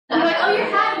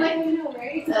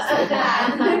Right?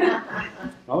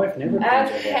 Oh, I've never been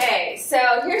Okay, so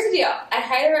here's the deal. I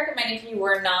highly recommend if you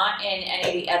were not in any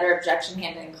of the other objection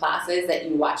handling classes that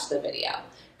you watch the video.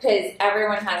 Because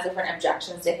everyone has different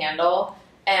objections to handle.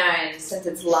 And since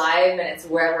it's live and it's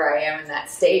wherever I am in that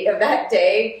state of that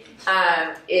day,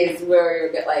 is where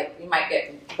you get you might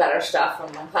get better stuff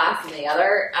from one class than the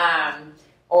other,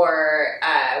 or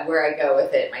where I go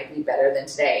with it might be better than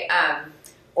today,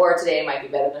 or today might be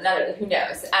better than another. Who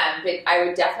knows? But I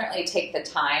would definitely take the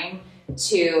time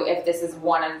to, if this is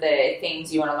one of the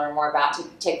things you want to learn more about, to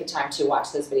take the time to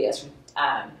watch those videos from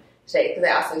today, because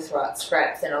I also throw out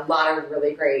scripts and a lot of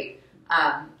really great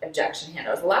objection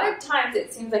handles. A lot of times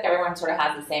it seems like everyone sort of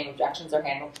has the same objections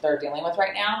they're dealing with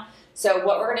right now. So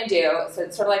what we're going to do, so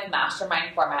it's sort of like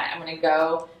mastermind format, I'm going to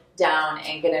go down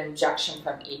and get an objection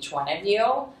from each one of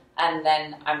you, and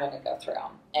then I'm going to go through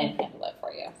them and handle it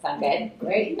for you. Sound good?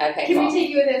 Great. Okay, Can cool. we take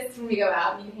you with this when we go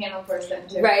out and you handle first then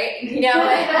too? Right? You know,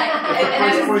 and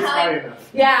I was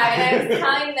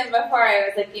telling them before, I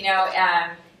was like,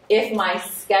 if my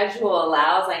schedule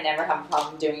allows, I never have a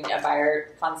problem doing a buyer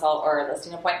consult or a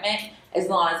listing appointment, as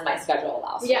long as my schedule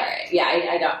allows for it. Yeah,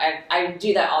 I don't. I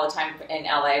do that all the time in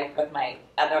LA with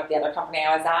the other company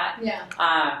I was at. Yeah.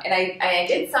 And I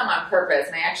did some on purpose,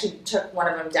 and I actually took one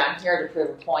of them down here to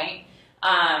prove a point,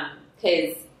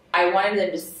 because I wanted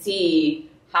them to see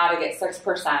how to get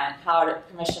 6%, how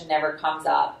commission never comes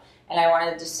up, and I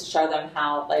wanted just to show them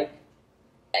how it's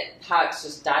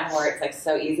just done, where it's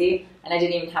so easy. And I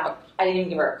didn't even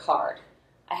give her a card.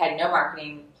 I had no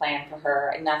marketing plan for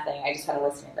her, nothing. I just had a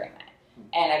listing agreement,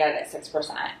 and I got it at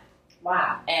 6%.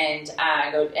 Wow. And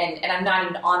and I'm not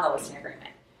even on the listing agreement.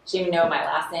 She didn't even know my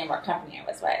last name or company I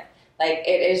was with.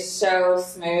 It is so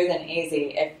smooth and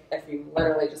easy if you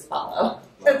literally just follow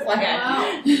the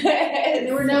plan.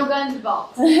 There were no guns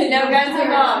involved. No guns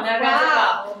involved. No guns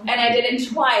involved. And I did it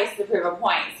twice to prove a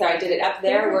point. So I did it up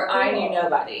there where I knew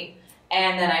nobody.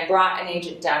 And then I brought an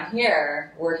agent down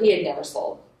here where he had never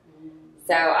sold.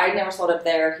 So I'd never sold up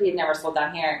there. He had never sold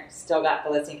down here. Still got the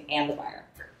listing and the buyer.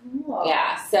 Cool.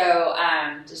 Yeah. So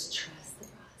just trust the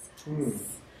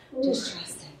process. Just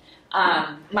trust it.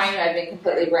 Mind you, I've been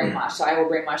completely brainwashed, so I will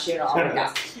brainwash you and I'll work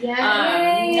out.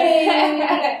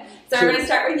 Yay! So I'm going to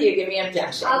start with you. Give me an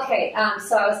objection. Okay,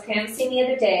 so I was canvassing the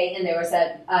other day, and there was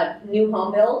a new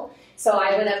home build. So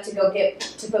I went up to go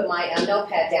put my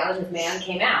notepad down, and the man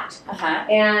came out.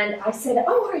 And I said,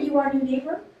 "Oh, are you our new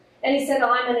neighbor?" And he said, "Oh,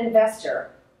 I'm an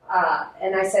investor."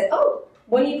 And I said, "Oh,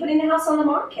 when are you putting the house on the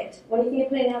market? When do you think you're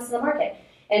putting the house on the market?"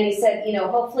 And he said,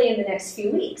 "Hopefully in the next few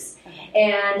weeks."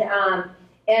 And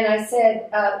I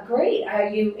said, "Great. Are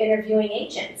you interviewing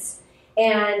agents?"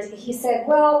 And he said,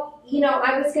 "Well,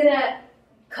 I was going to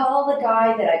call the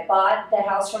guy that I bought the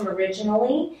house from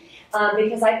originally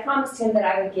because I promised him that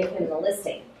I would give him the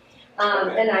listing."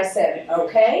 And I said,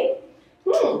 "Okay.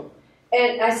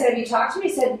 And I said, "Have you talked to me?"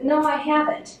 He said, "No, I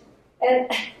haven't." And,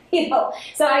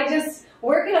 so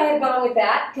where could I have gone with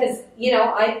that? Because,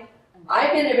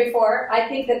 I've been there before. I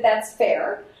think that that's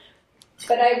fair.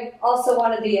 But I also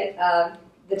wanted the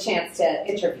chance to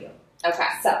interview. Okay.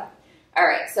 So. All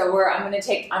right, so I'm just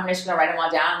going to write them all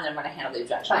down, and then I'm going to handle the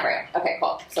objection for you. Okay,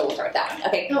 cool. So we'll start with that one.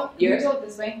 Okay, No, you go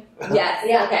this way. Yes.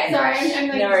 Yeah. Okay. Sorry, I'm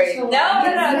No worries. No.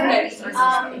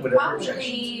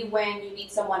 Probably when you meet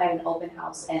someone at an open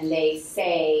house and they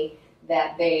say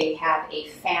that they have a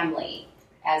family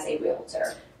as a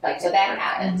realtor. So that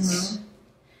happens.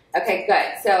 Okay,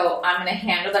 good. So I'm going to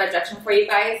handle that objection for you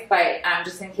guys, but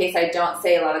just in case I don't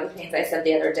say a lot of the things I said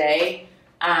the other day,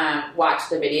 watch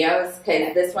the videos,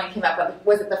 because this one came up.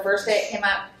 Was it the first day it came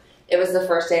up? It was the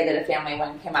first day that a family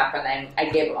one came up, and then I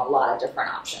gave them a lot of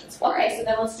different options for it. Okay, so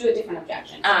then let's do a different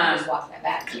objection. Just walk that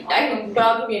back. But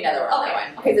I'll give you another one.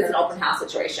 Okay. Because it's an open house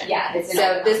situation. Yeah.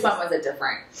 So this one was a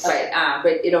different,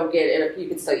 but you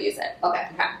can still use it. Okay.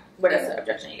 What else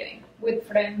objection are you getting? With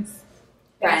friends.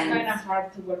 Friends. It's kind of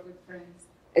hard to work with friends.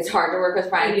 It's hard to work with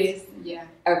friends? It is, yeah.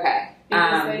 Okay.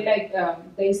 Because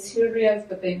they're serious,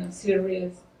 but they're not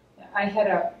serious. I had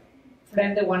a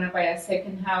friend that wanted to buy a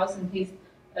second house, and he's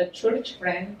a church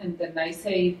friend, and then I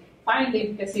say, finally,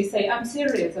 because he say, "I'm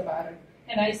serious about it."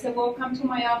 And I said, "Well, come to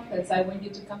my office. I want you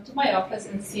to come to my office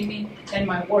and see me and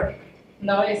my work,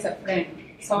 not as a friend."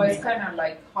 So it's kind of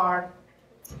hard.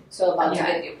 So about to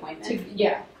get the appointment?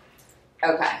 Yeah.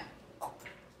 Okay.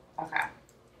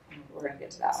 We're going to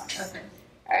get to that one. Okay.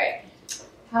 All right.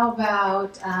 How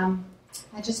about,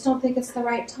 I just don't think it's the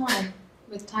right time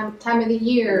with time of the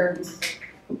year.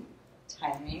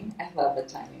 Timing. I love the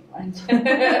timing one.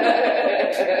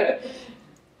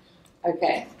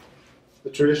 Okay. The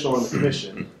traditional and the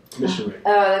commission. commission rate.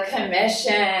 Oh, the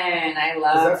commission. I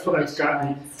love That's what I've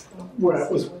gotten. Well,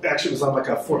 it was on like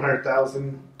a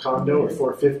 400,000 condo or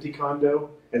 450 condo,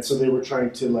 and so they were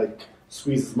trying to like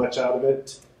squeeze as much out of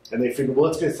it, and they figured, well,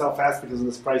 it's going to sell fast because of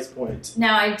this price point.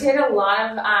 Now, I did a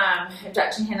lot of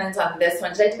objection handlings on this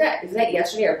one. Did I do that? Is that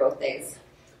yesterday or both days?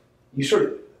 You sort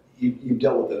of you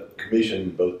dealt with the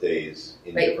commission both days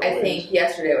in different I ways. think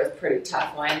yesterday was a pretty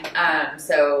tough one.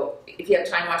 So if you have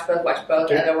time to watch both, watch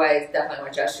both. Okay. Otherwise, definitely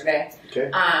watch yesterday.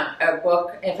 Okay. A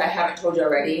book, if I haven't told you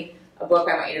already, a book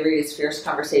I want you to read is Fierce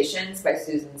Conversations by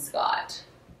Susan Scott.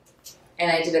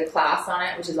 And I did a class on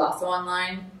it, which is also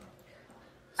online.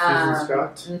 Susan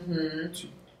Scott. Mm-hmm.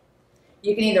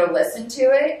 You can either listen to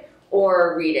it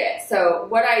or read it. So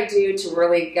what I do to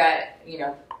really get,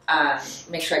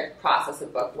 make sure I process a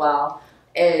book well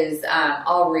is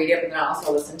I'll read it, but then I'll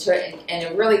also listen to it.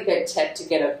 And a really good tip to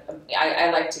get I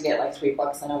like to get like 3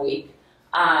 books in a week.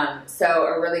 So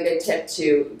a really good tip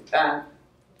to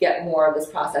get more of this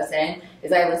process in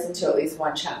is I listen to at least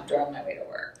one chapter on my way to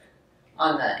work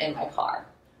in my car.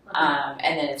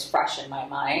 And then it's fresh in my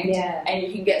mind. Yeah. And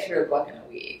you can get through a book in a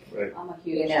week. Right. I'm a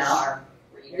huge car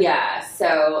reader. Yeah,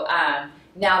 so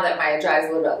now that my drive's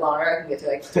a little bit longer, I can get through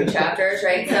like 2 chapters,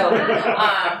 right? So,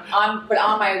 but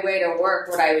on my way to work,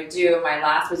 what I would do in my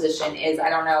last position is, I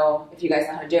don't know if you guys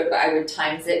know how to do it, but I would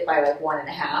times it by like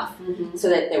 1.5 so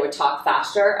that they would talk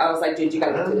faster. I was like, dude, you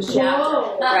gotta get through this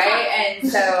chapter, right?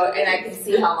 And I can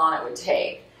see how long it would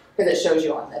take because it shows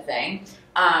you on the thing.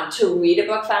 To read a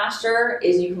book faster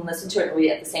is you can listen to it and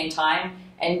read it at the same time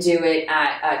and do it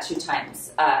at 2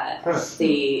 times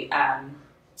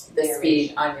the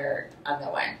speed on the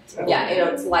one. Yeah,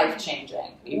 it's life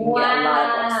changing. You can get a lot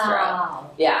of books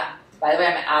through. Yeah. By the way,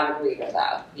 I'm an avid reader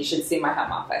though. You should see my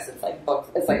home office. It's like books.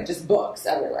 It's like just books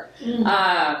everywhere. And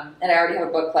I already have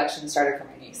a book collection started for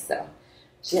my niece, so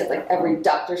she has like every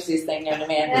Dr. Seuss thing known to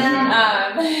man.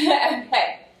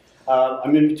 Okay.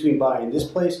 I'm in between buying this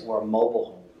place or a mobile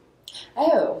home.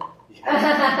 Oh.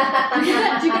 Yeah.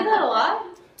 Did you get that a lot?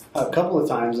 A couple of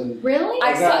times, and Really?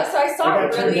 I saw I a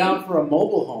got turned really. down for a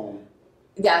mobile home.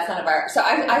 Yeah, it's not a bar. So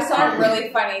I saw a really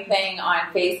funny thing on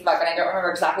Facebook, and I don't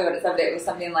remember exactly what it said, but it was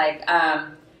something like,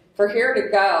 for here to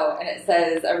go, and it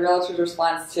says a realtor's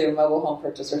response to a mobile home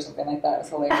purchase or something like that. It was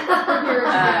hilarious.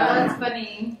 That's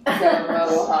funny. So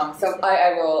mobile home. So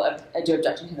I do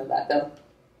objection to that though.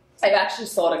 I've actually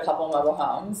sold a couple mobile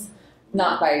homes,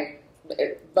 not by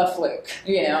the fluke,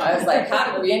 I was like,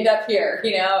 how did we end up here,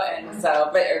 and so,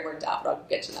 but it worked out, but I'll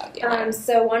get to that.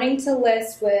 So wanting to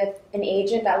list with an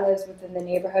agent that lives within the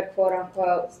neighborhood, quote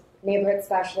unquote, neighborhood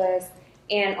specialist,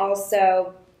 and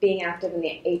also being active in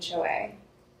the HOA.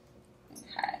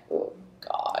 Okay. Oh,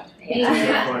 God.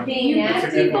 Being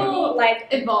active, People like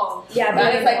evolve. Yeah,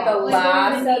 That is like the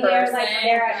last so they're person like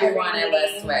they're at you every want to meeting.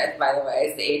 list with, by the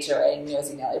way, is the HOA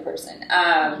nosy Nelly person.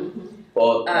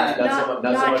 Well, not so not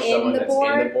much in someone the that's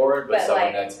board, in the board, but but someone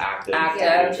like that's active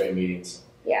active. in HOA meetings.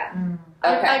 Yeah.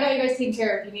 Okay. I got you guys taken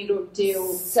care of. If you need to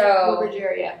do So Woodbridge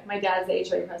area. My dad's the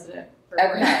HOA president.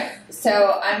 okay,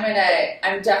 so I'm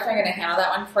definitely gonna handle that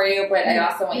one for you, but I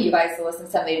also want you guys to listen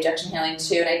to some of the objection handling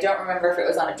too. And I don't remember if it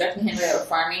was on objection handling or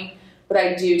farming, but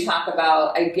I do talk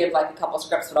about. I give like a couple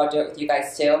scripts, but I'll do it with you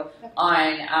guys too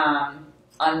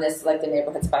on this, like the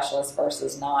neighborhood specialist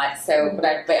versus not. So, but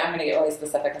I'm gonna get really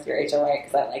specific with your HOA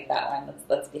because I like that one.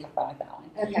 Let's have fun with that one.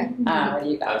 Okay. What do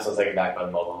you I'm got? still taking back on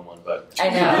the mobile home one, but I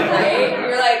know, right?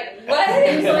 You're like, what?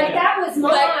 He's like, that was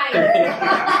mine.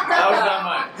 that was not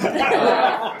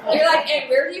mine. You're like, hey,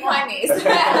 where do you find these?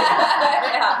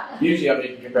 Yeah. Usually, I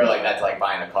mean, you compare like that to like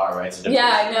buying a car, right? It's a different-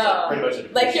 Yeah, I know. Pretty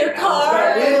much a Like your depreciating house.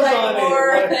 car is Wheels like on it.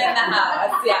 more than the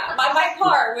house. Yeah, my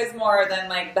car was more than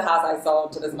like the house I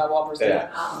sold to this mobile person.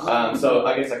 Yeah. So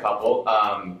I guess a couple.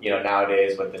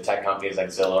 Nowadays with the tech companies like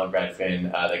Zillow and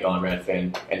Redfin, they go on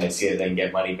Redfin and they see that they can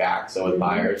get money back. So with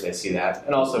buyers, they see that,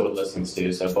 and also with listings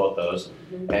too. So both those,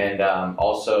 and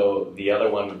also the other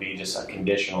one would be just a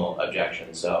conditional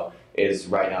objection. So is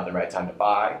right now the right time to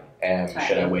buy, and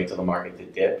should I wait till the market to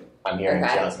dip? I'm hearing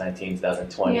 2019,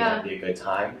 2020 would be a good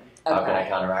time. How can I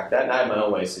counteract that? And I have my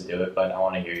own ways to do it, but I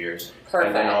want to hear yours. Perfect.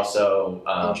 And then also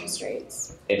Interest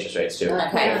rates. interest rates too.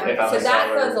 Okay, If I'm so a that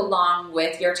seller, goes along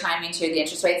with your timing to the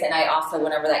interest rates, and I also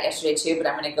went over that yesterday too, but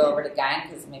I'm going to go over it again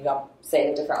because maybe I'll say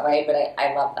it a different way, but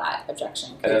I love that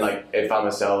objection. And then, like, if I'm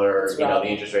a seller, It's the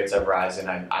relevant. interest rates have risen.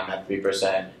 I'm at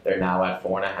 3%. They're now at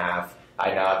 4.5%.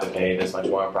 I now have to pay this much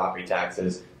more in property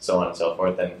taxes, so on and so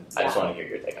forth. And I just want to hear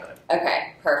your take on it.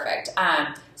 Okay, perfect.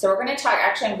 So we're going to talk.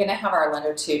 Actually, I'm going to have our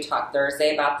lender 2 talk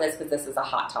Thursday about this because this is a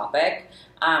hot topic.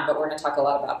 But we're going to talk a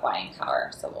lot about buying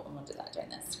power. So we'll do that during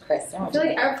this. Chris, I feel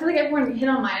like everyone hit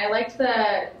on mine. I liked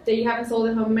that you haven't sold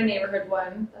a home in my neighborhood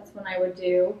one. That's one I would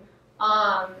do.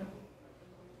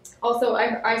 Also,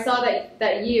 I saw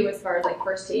that you, as far as like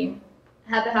first team,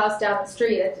 had the house down the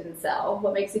street that didn't sell.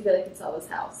 What makes you feel like you can sell this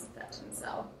house if that didn't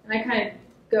sell? And I kind of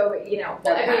go,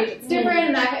 every agent's different,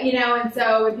 and that, and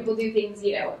so when people do things,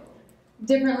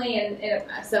 differently, and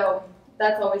so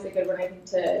that's always a good one I think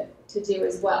to do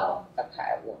as well.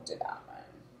 Okay, we'll do that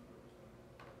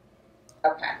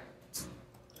one. Okay.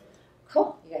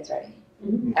 Cool. You guys ready?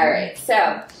 Mm-hmm. All right.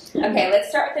 So, okay, let's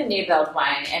start with the new build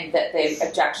one and the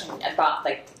objection about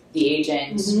like the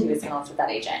agent who was dealing with that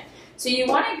agent. So you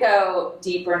want to go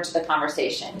deeper into the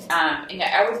conversation.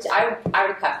 I would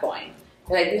have kept going.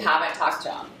 Like, you haven't talked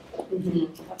to him.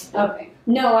 Mm-hmm. Okay.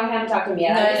 No, I haven't talked to him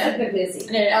yet. I've just been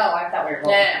busy. No. Oh, I thought we were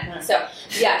going. No. So,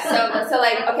 yeah. So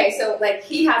like, okay. So like,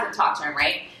 he hasn't talked to him,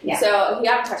 right? Yeah. So you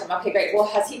haven't talked to him. Okay, great. Well,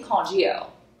 has he called you?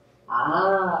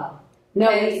 Ah.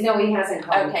 No, he hasn't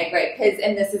called. Okay, great.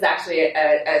 And this is actually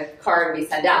a card we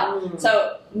send out. Mm.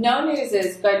 So no news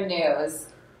is good news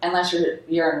unless you're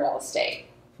in real estate.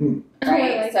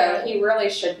 Right? Like so that. He really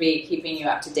should be keeping you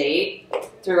up to date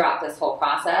throughout this whole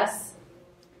process.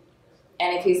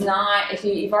 And if he's not, if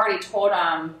you've already told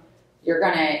him you're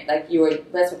gonna, like, you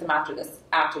would list with him after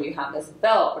you have this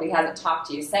built, but he hasn't talked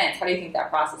to you since, how do you think that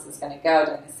process is gonna go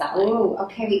during the selling? Oh,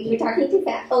 okay. You're talking too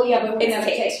fast. Oh, yeah, but we're gonna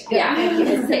take. Yeah,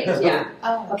 it's taped. Yeah.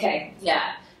 Oh, okay.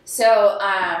 Yeah. So,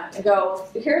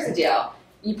 here's the deal.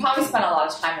 You probably spent a lot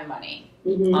of time and money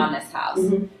on this house.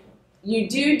 Mm-hmm. You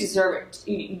do deserve it.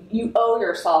 You owe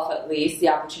yourself at least the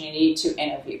opportunity to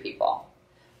interview people.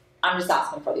 I'm just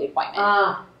asking for the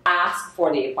appointment. Ask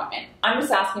for the appointment. I'm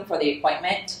just asking for the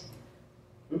appointment.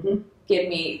 Mm-hmm. Give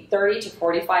me 30 to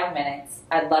 45 minutes.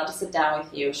 I'd love to sit down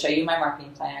with you, show you my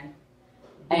marketing plan,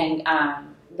 and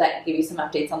give you some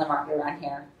updates on the market around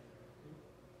here,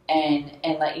 and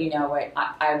let you know what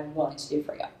I'm willing to do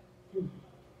for you. Mm-hmm.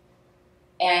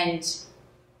 And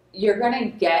you're going to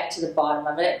get to the bottom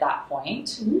of it at that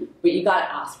point, but you got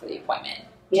to ask for the appointment.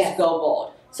 Just go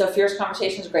bold. So Fierce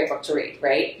Conversation is a great book to read,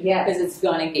 right? Yeah. Because it's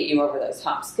going to get you over those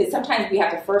humps. Because sometimes we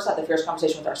have to first have the fierce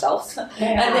conversation with ourselves, and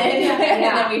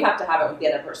then we have to have it with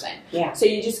the other person. Yeah. So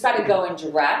you just got to go in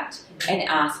direct and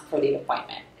ask for the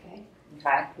appointment.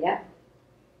 Okay? Yeah.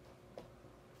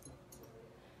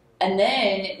 And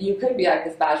then you could be like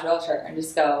this badge realtor and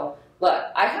just go, look,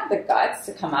 I have the guts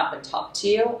to come up and talk to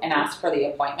you and ask for the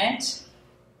appointment.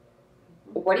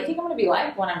 What do you think I'm going to be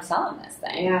like when I'm selling this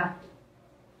thing? Yeah.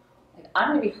 I'm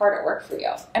going to be hard at work for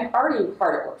you. I'm already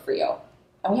hard at work for you.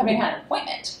 And we haven't had an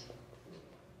appointment.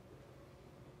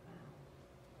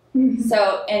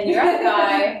 So, and your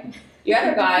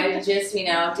other guy is just,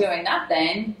 doing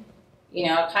nothing,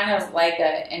 kind of like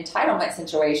an entitlement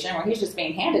situation where he's just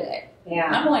being handed it.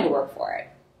 Yeah. I'm willing to work for it.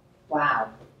 Wow.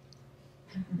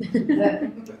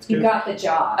 You got the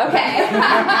job. Okay.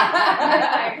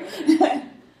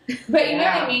 But you know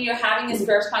what I mean? You're having this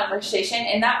first conversation,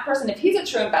 and that person, if he's a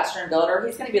true investor and builder,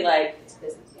 he's going to be like, it's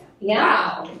business,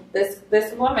 wow,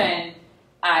 this woman,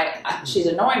 she's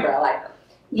annoying, but I like her.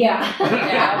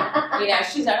 Yeah.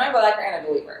 She's annoying, but I like her, and I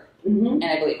believe her. Mm-hmm. And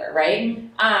I believe her, right?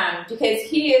 Mm-hmm. Because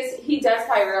he does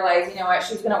probably realize, you know what,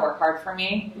 she's going to work hard for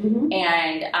me,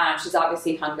 and she's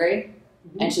obviously hungry,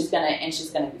 and she's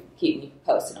gonna keep me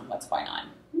posted on what's going on.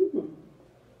 Mm-hmm.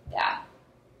 Yeah.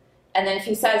 And then if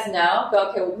he says no,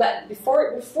 go, okay, well,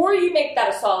 before you make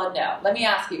that a solid no, let me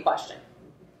ask you a question.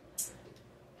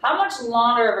 How much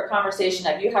longer of a conversation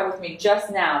have you had with me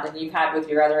just now than you've had with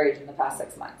your other agent in the past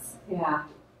 6 months? Yeah.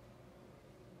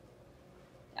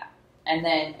 Yeah. And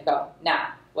then go,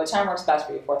 now, what time works best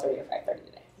for you, 4:30 or 5:30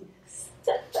 today?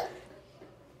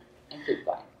 And keep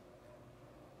going.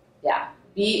 Yeah.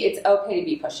 It's okay to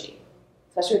be pushy,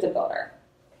 especially with a builder.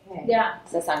 Okay. Yeah.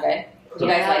 Does that sound good? Do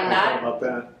you guys like that? I love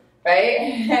that.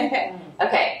 Right?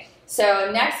 Okay. So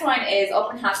next one is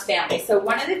open house family. So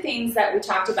one of the things that we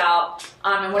talked about,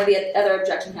 and one of the other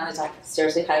objection families, I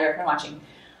seriously highly recommend watching,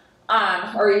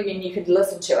 or even you could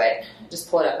listen to it, just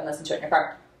pull it up and listen to it in your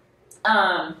car.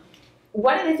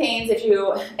 One of the things,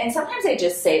 and sometimes they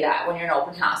just say that when you're in an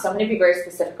open house. So I'm going to be very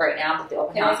specific right now, but the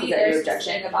open house is your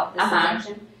objection about this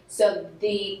objection. So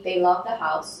they loved the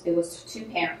house. It was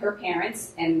her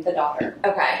parents and the daughter.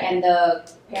 Okay. And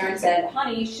the parents said,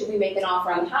 honey, should we make an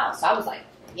offer on the house? I was like,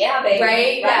 yeah, baby.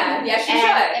 Right? Yeah. Yes, you should.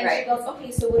 And she goes,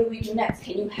 okay, so what do we do next?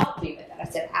 Can you help me with that?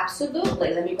 I said,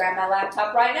 absolutely. Let me grab my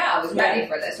laptop right now. I was ready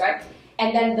for this, right?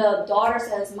 And then the daughter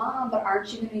says, Mom, but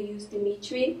aren't you going to use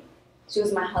Dimitri She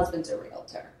goes, my husband's a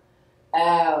realtor.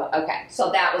 Oh, okay.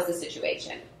 So that was the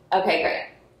situation. Okay,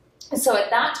 great. So at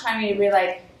that time, you'd be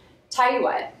like, tell you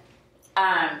what,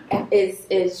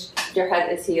 is your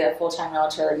husband, is he a full-time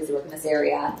realtor, or does he work in this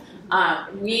area?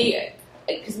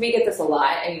 Because we get this a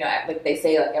lot, and like they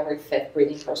say, like every fifth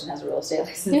breathing person has a real estate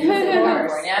license in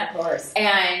California. Of course.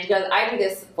 And he goes, I do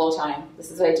this full time.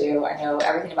 This is what I do. I know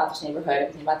everything about this neighborhood,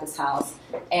 everything about this house,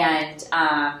 and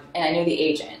I know the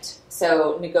agent.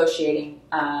 So negotiating,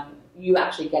 you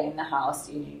actually getting the house,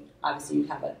 obviously you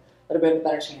have a little bit of a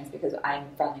better chance because I'm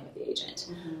friendly with the agent.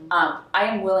 I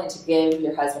am willing to give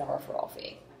your husband a referral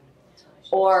fee,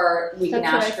 or we can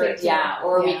ask her,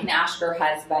 we can ask her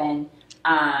husband.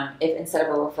 If instead of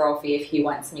a referral fee, if he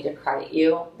wants me to credit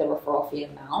you the referral fee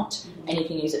amount, and you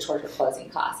can use it towards your closing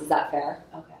costs. Is that fair?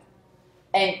 Okay.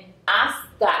 And ask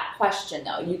that question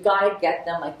though. You got to get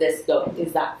them like this. Go.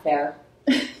 Is that fair?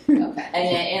 Okay.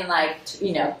 And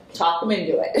talk them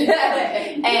into it.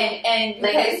 and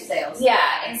like sales. Yeah.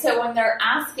 And so when you're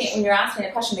asking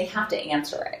a question, they have to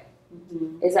answer it.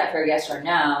 Mm-hmm. Is that fair? Yes or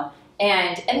no?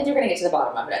 And then you're going to get to the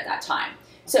bottom of it at that time.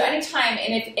 So anytime,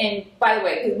 and by the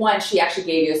way, because one, she actually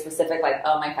gave you a specific, like,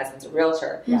 oh, my husband's a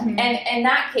realtor. Mm-hmm. And in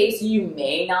that case, you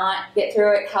may not get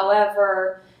through it.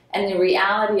 However, and the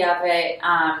reality of it,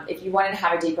 if you wanted to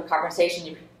have a deeper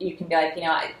conversation, you can be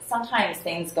like, sometimes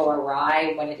things go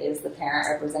awry when it is the parent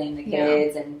representing the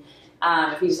kids. Yeah. And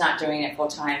if he's not doing it full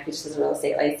time, if he just has a real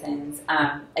estate license,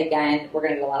 again, we're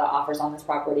going to get a lot of offers on this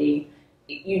property.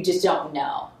 You just don't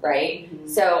know, right? Mm-hmm.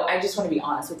 So I just want to be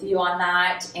honest with you on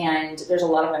that. And there's a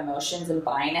lot of emotions in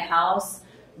buying a house.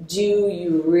 Do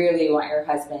you really want your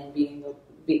husband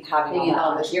having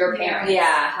all that? Your parents.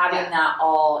 Yeah, having that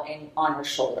all on your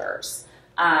shoulders.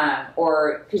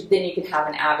 Or because then you can have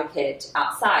an advocate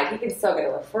outside. He can still get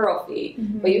a referral fee,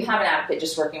 but you have an advocate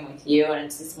just working with you, and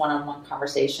it's just one-on-one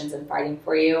conversations and fighting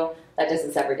for you that does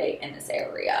this every day in this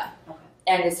area. Okay.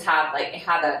 And just have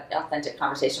that authentic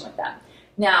conversation with them.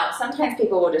 Now, sometimes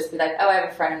people will just be like, oh, I have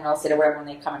a friend in real estate or whatever when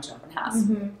they come into an open house.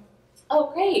 Mm-hmm. Oh,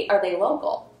 great. Are they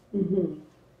local?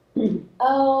 Mm-hmm.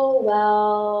 Oh,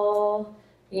 well,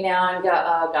 and go,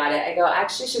 oh, got it. I go, I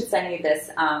actually should send you this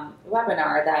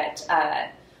webinar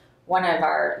that one of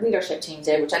our leadership team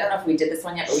did, which I don't know if we did this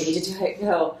one yet, but we need to do it,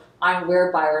 go on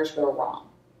where buyers go wrong.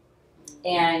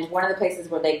 And one of the places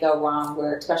where they go wrong,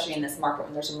 where especially in this market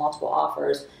when there's multiple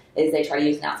offers, is they try to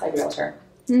use an outside realtor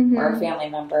or a family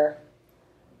member.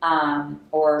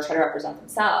 Or try to represent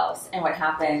themselves. And what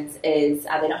happens is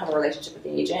they don't have a relationship with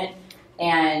the agent,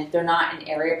 and they're not an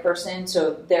area person,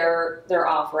 so their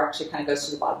offer actually kind of goes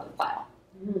to the bottom of the pile.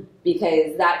 Mm-hmm.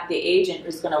 Because the agent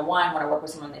is going to, want to work with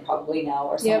someone they probably know,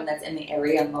 or someone that's in the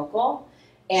area and local.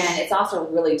 And it's also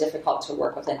really difficult to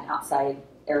work with an outside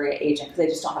area agent because they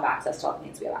just don't have access to all the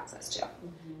things we have access to.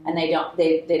 Mm-hmm. And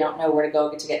they don't know where to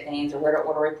go to get things or where to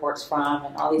order reports from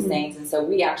and all these things. And so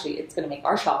it's going to make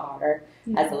our job harder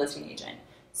as the listing agent.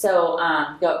 So,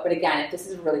 but again, if this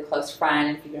is a really close friend,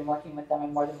 and if you've been working with them,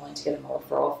 I'm more than willing to give them a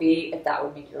referral fee if that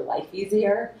would make your life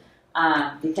easier,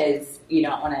 because you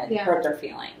don't want to hurt their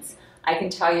feelings. I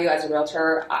can tell you as a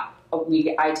realtor,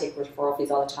 I take referral fees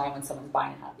all the time when someone's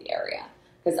buying out of the area.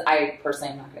 Because I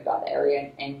personally am not going to go out of the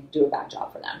area and do a bad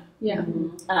job for them. Yeah.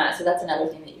 Mm-hmm. So that's another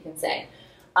thing that you can say.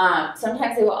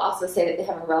 Sometimes they will also say that they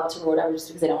have a relative or whatever just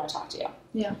because they don't want to talk to you.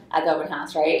 Yeah. At the open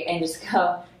house, right? And just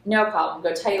go, no problem.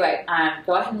 Go tell you what,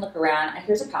 go ahead and look around.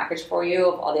 Here's a package for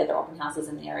you of all the other open houses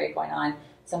in the area going on.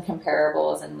 Some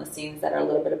comparables and listings that are a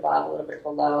little bit above, a little bit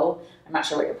below. I'm not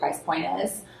sure what your price point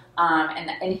is.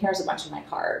 And here's a bunch of my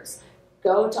cards.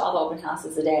 Go to all the open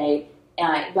houses a day.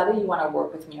 Whether you want to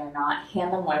work with me or not,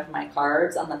 hand them one of my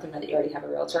cards and let them know that you already have a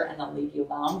realtor, and they'll leave you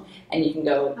alone. And you can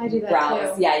go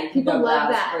browse. Too. Yeah, you can People go love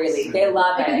browse that. freely. They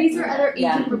love it. These are other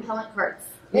agent repellent cards.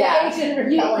 Yeah. Agent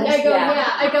repellent.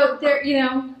 I go there.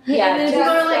 Yeah. And then people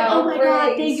are like, "Oh my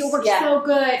god, thank you, it works so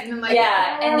good." And I'm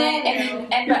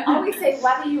like, but always say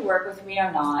whether you work with me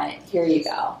or not. Here you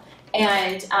go.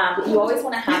 And you always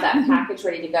want to have that package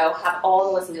ready to go, have all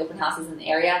the lists of the open houses in the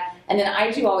area. And then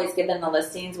I do always give them the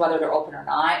listings, whether they're open or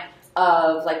not,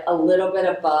 of like a little bit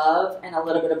above and a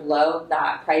little bit below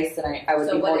that price that I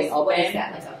would be holding open. What is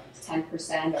that, like a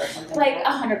 10% or something? Like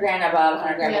 $100,000 above,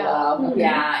 $100,000 below. Mm-hmm.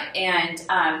 Yeah.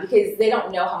 And because they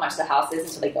don't know how much the house is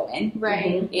until they go in.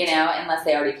 Right. Unless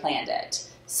they already planned it.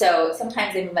 So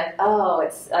sometimes they'd be like, oh,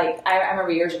 it's like, I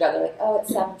remember years ago, they're like, oh,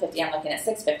 it's $750. I'm looking at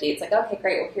 $650. It's like, okay,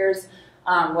 great. Well, here's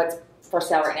what's for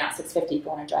sale right now at $650 if you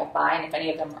want to drive by. And if any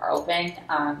of them are open,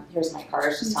 here's my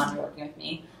cards. Just tell them you're working with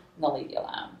me, and they'll leave you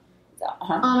alone. So,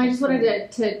 I just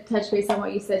wanted to touch base on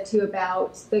what you said too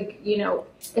about the,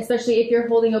 especially if you're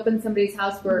holding open somebody's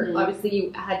house where obviously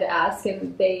you had to ask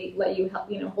and they let you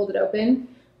help, hold it open.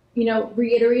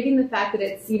 Reiterating the fact that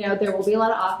it's, there will be a lot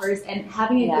of offers, and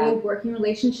having a good working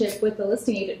relationship with the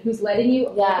listing agent who's letting you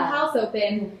hold the house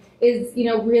open is,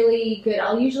 really good.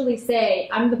 I'll usually say,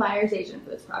 I'm the buyer's agent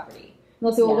for this property. And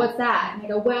they'll say, well, what's that? And I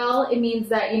go, well, it means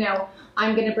that,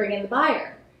 I'm going to bring in the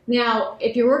buyer. Now,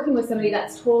 if you're working with somebody,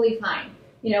 that's totally fine,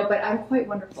 but I'm quite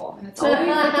wonderful. And it's always good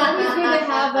to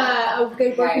have a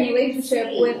good working relationship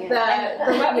with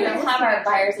what we have our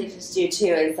buyer's agents do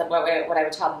too is what I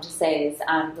would tell them to say is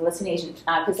the listing agent,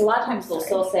 because a lot of times they'll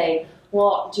still say,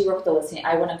 well, do you work with the listing?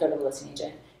 I want to go to the listing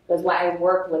agent. Because when I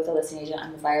work with the listing agent,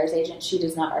 I'm the buyer's agent. She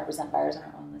does not represent buyers on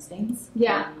her own listings.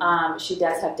 Yeah. She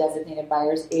does have designated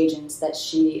buyer's agents that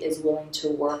she is willing to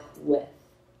work with.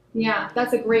 Yeah,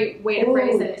 that's a great way to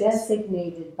phrase it.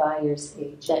 Designated buyer's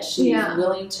agent. That she's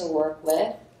willing to work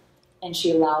with, and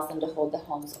she allows them to hold the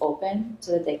homes open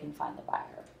so that they can find the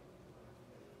buyer.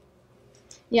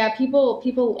 Yeah, people.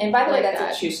 And by the way,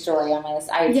 that's a true story on my list.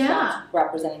 I stopped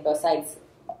representing both sides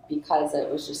because it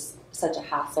was just such a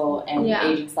hassle, and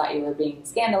agents thought you were being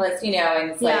scandalous, and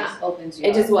it's like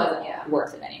it just wasn't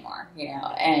worth it anymore,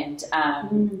 and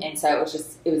so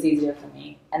it was easier for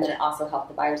me, and then it also helped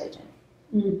the buyer's agent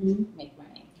make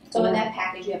money. So in that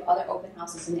package, you have other open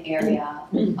houses in the area,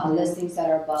 listings that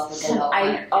are above or below.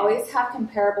 I always have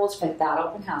comparables for that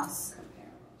open house,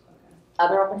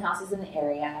 other open houses in the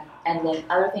area, and then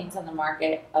other things on the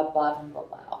market above and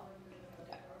below.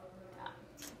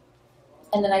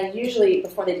 And then I usually,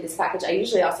 before they do this package, I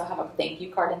usually also have a thank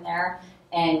you card in there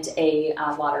and a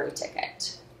lottery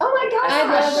ticket. Oh my gosh! I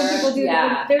love when people do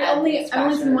that. I've only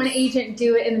seen one agent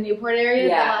do it in the Newport area,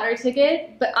 the lottery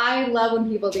ticket. But I love when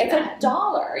people do that. It's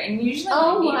 $1, and usually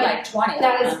you need like 20.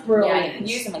 That is brilliant. Yeah, you can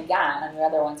use them again on your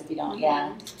other ones if you don't.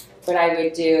 Yeah. But I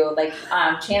would do like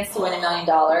chance to win $1 million.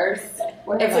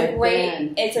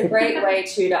 It's a great way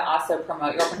to also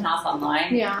promote your open house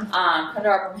online. Yeah. Put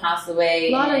our open house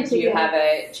away, and you have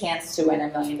a chance to win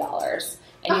 $1 million, and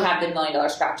you have the $1 million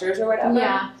scratchers or whatever.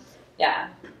 Yeah. Yeah.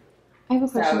 I have a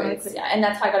question. And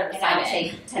that's how I got him to sign it.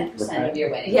 Take 10% of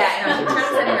your winnings. Yeah, and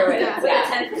 10% of your winnings.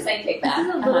 Yeah. 10% kickback.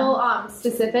 This is a little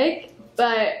specific,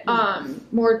 but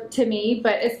more to me.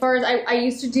 But as far as I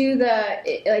used to do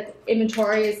the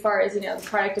inventory, as far as the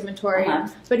product inventory.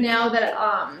 But now that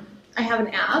I have an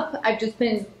app, I've just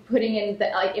been putting in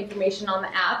the information on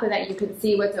the app, and that you can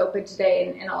see what's open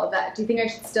today and all of that. Do you think I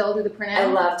should still do the printout? I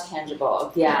love tangible.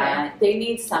 Yeah, they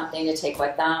need something to take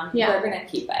with them. Yeah, they're going to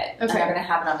keep it. And they're going to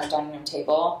have it on their dining room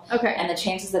table. Okay. And the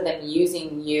chances of them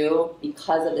using you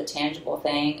because of the tangible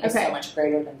thing is so much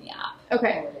greater than the app.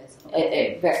 Okay.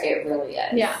 It really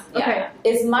is. Yeah. Okay.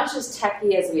 As much as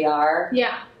techie as we are.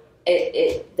 Yeah.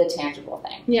 The tangible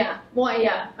thing. Yeah. Well,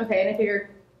 yeah. Okay. And I figured.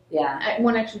 Yeah.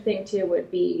 One extra thing too would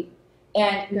be.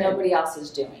 And nobody else is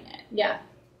doing it. Yeah.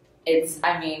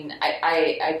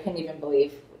 I couldn't even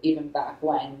believe, even back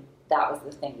when that was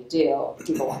the thing to do,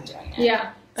 people weren't doing it.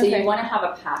 Yeah. So you want to have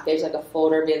a package, like a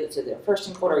folder, be able to do a first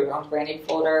in folder, your own branded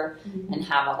folder, and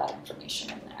have all that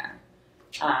information in there.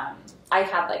 I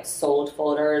had sold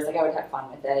folders, I would have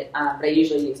fun with it, but I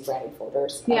usually use branded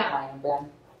folders. My own brand.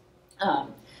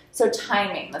 So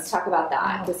timing, let's talk about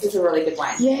that. This is a really good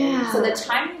one. Yeah. So the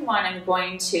timing one, I'm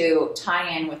going to tie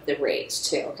in with the rates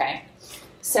too, okay?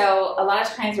 So a lot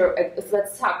of times,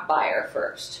 let's talk buyer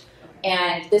first.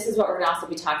 And this is what we're going to also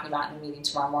be talking about in the meeting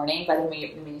tomorrow morning. By the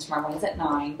way, the meeting tomorrow morning is at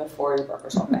 9 before your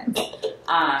broker's open.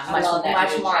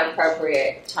 Much more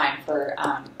appropriate time for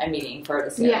a meeting for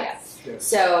this area. Yes.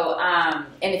 So,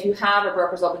 and if you have a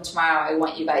broker's open tomorrow, I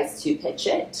want you guys to pitch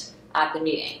it at the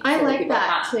meeting. I like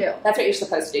that too. That's what you're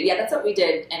supposed to do. Yeah, that's what we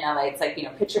did in LA. It's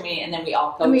picture me, and then we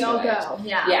all go to it.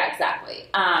 Yeah. Yeah, exactly.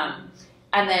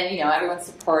 And then, everyone's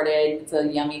supported. It's a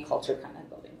yummy culture kind of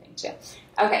building thing too.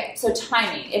 Okay, so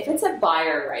timing. If it's a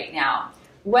buyer right now,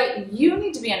 what you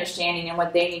need to be understanding and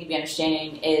what they need to be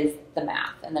understanding is the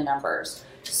math and the numbers.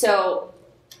 So,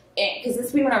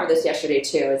 because we went over this yesterday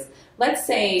too, is let's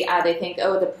say they think,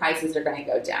 the prices are going to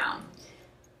go down.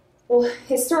 Well,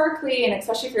 historically, and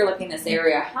especially if you're looking in this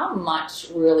area, how much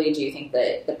really do you think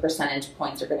that the percentage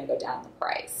points are going to go down the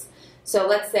price? So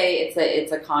let's say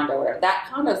it's a condo, or that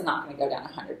condo is not going to go down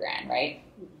 $100,000, right?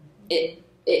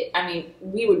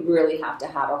 We would really have to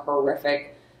have a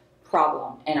horrific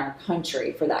problem in our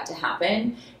country for that to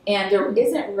happen. And there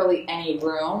isn't really any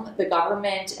room. The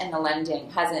government and the lending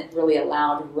hasn't really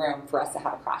allowed room for us to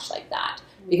have a crash like that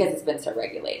because it's been so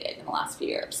regulated in the last few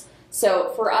years.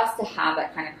 So for us to have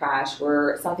that kind of crash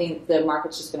where the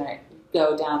market's just going to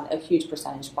go down a huge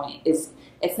percentage point is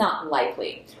It's not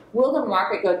likely. Will the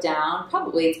market go down?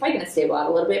 Probably. It's probably going to stable out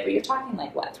a little bit, but you're talking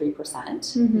like, what,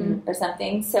 3% or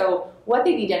something? So what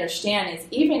they need to understand is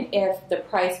even if the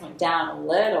price went down a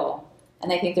little and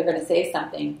they think they're going to save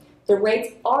something, the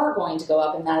rates are going to go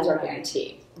up, and that is our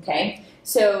guarantee. Okay?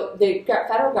 So the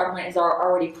federal government has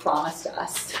already promised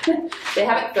us. They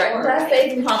haven't threatened us.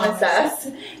 They've promised us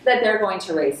that they're going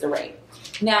to raise the rate.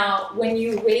 Now, when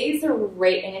you raise the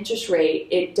rate, an interest rate,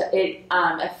 it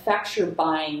affects your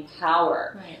buying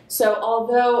power. Right. So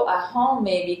although a home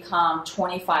may become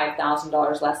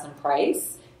 $25,000 less in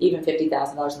price, even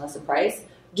 $50,000 less in price,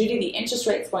 due to the interest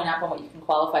rates going up on what you can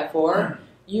qualify for,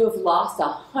 you have lost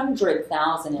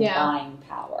 $100,000 in buying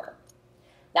power.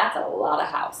 That's a lot of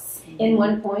house. In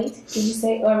one point, did you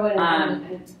say? Or what?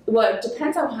 Well, it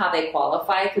depends on how they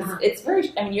qualify, because it's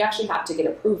very, I mean, you actually have to get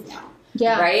approved now.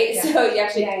 Yeah. Right? Yeah. So you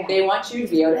actually, they want you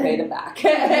to be able to pay them back.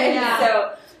 And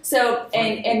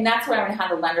that's what I'm going to have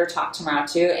the lender talk tomorrow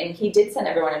too. And he did send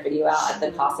everyone a video out at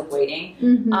the cost of waiting.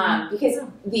 Because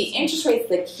the interest rate's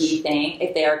the key thing.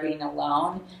 If they are getting a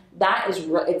loan, that is,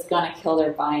 it's going to kill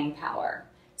their buying power.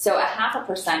 So a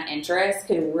 0.5% interest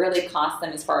could really cost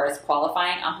them, as far as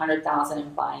qualifying, $100,000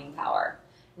 in buying power.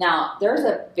 Now, there's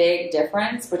a big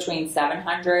difference between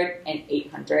 $700 and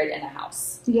 $800 in a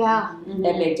house. Yeah.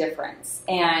 A big difference.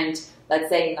 And let's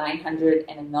say $900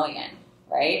 and $1 million,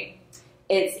 right?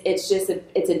 It's just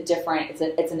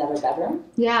it's another bedroom.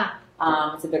 Yeah.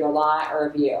 It's a bigger lot or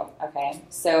a view. Okay.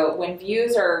 So when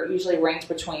views are usually ranked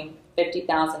between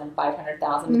 $50,000 and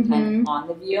 $500,000, depending on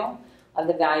the view, of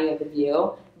the value of the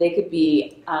view, they could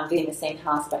be getting the same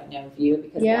house but no view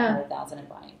because of $100,000 in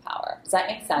buying power. Does that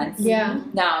make sense? Yeah.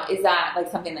 Now, is that like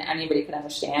something that anybody could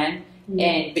understand?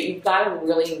 But you've got to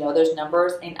really know those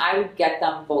numbers, and I would get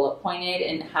them bullet pointed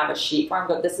and have a sheet for them.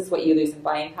 But this is what you lose in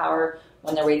buying power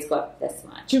when the rates go up this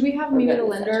much. Do we have maybe the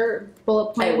lender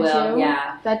bullet point? I will. Too?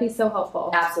 Yeah, that'd be so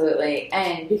helpful. Absolutely,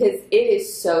 and because it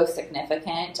is so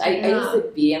significant. I used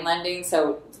to be in lending,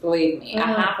 so believe me, a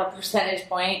 0.5 percentage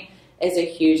point is a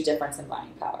huge difference in buying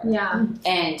power. Yeah.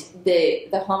 And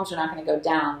the homes are not going to go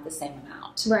down the same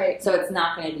amount. Right. So it's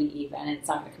not going to be even. It's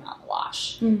not going to come out in the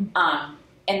wash.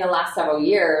 In the last several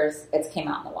years, it's came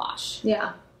out in the wash.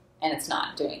 Yeah. And it's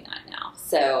not doing that now.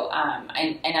 So,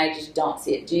 and I just don't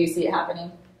see it. Do you see it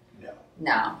happening? No.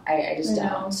 No, I just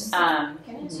don't.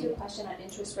 Can I ask you a question on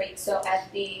interest rates? So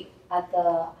at the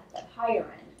higher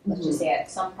end, let's just say at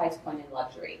some price point in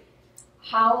luxury,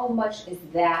 how much is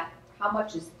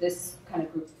this kind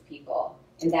of group of people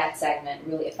in that segment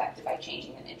really affected by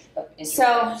changing an interest So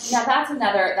rate? now that's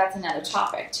another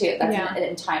topic too. That's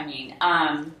in timing.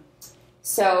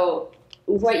 So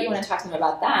what you want to talk to them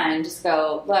about then? Just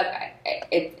go, look.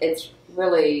 It's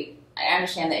really. I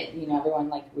understand that everyone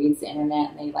like reads the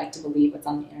internet and they like to believe what's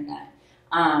on the internet.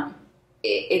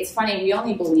 It's funny. We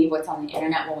only believe what's on the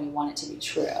internet when we want it to be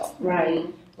true.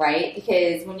 Right?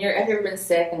 Because when have you ever been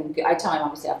sick? And I tell my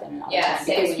mom to stay off the internet all the time.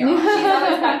 Because she's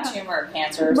always got a tumor or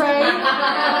cancer or something.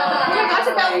 Right.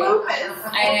 We got lupus.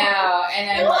 I know. And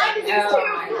I'm like, oh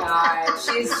my God.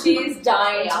 She's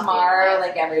dying tomorrow,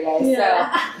 like every day.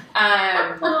 Yeah.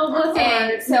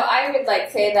 And so I would like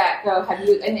say that, go, have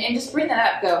you, and just bring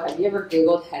that up, go, have you ever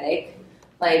Googled headache?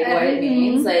 Like what it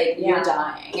means? Like you're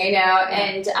dying,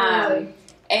 And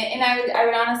I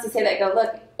would honestly say that, go,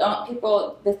 look,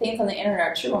 people, the things on the internet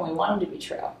are true when we want them to be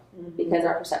true because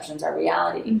our perceptions are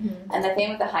reality. And the thing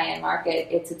with the high-end market,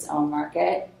 it's its own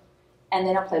market, and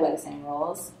they don't play by the same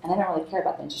rules, and they don't really care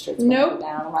about the interest rates going up or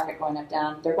down, the market going up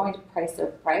down. They're going to price their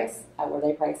price at where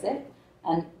they price it,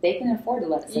 and they can afford to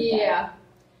let it sit there.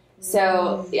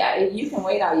 So you can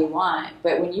wait all you want,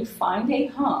 but when you find a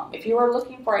home, if you are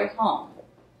looking for a home,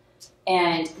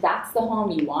 and that's the home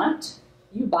you want,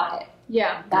 you buy it.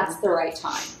 Yeah. That's the right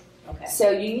time. Okay. So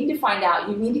you need to find out,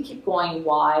 you need to keep going,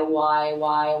 why? Well,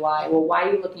 why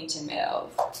are you looking to move?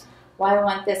 Why I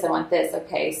want this,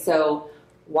 Okay, so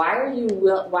why are you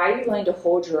willing to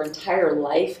hold your entire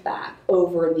life back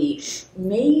over the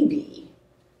maybe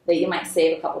that you might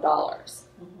save a couple dollars?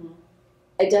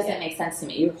 It doesn't make sense to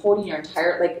me. You're holding your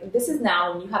entire, this is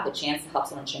now when you have the chance to help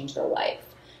someone change their life.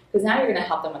 Because now you're going to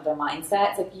help them with their mindset.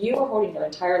 It's like you are holding your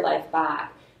entire life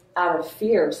back out of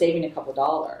fear of saving a couple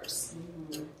dollars.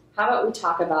 How about we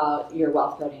talk about your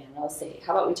wealth building in real estate?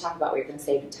 How about we talk about what you're going to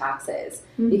save in taxes?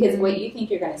 Because what you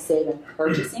think you're going to save in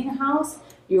purchasing a house,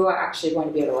 you are actually going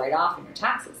to be able to write off in your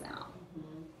taxes now.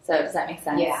 So does that make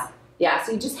sense? Yeah.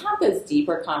 So you just have those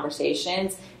deeper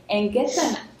conversations and get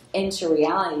them into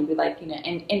reality. Be like, in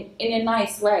a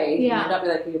nice way. Don't be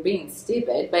like, you're being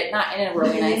stupid, but not in a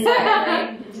really nice way,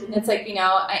 right? It's like, you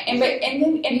know, and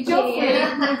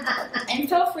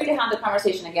feel free to have the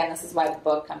conversation. Again, this is why the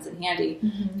book comes in handy.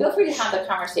 Feel free to have the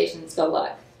conversations. Go,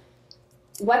 look,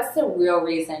 what's the real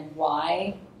reason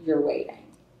why you're waiting?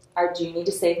 Or do you need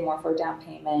to save more for a down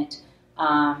payment?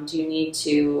 Do you need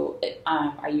to,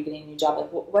 are you getting a new job?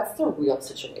 Like, what's the real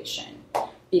situation?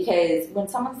 Because when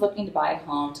someone's looking to buy a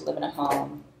home, to live in a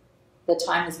home, the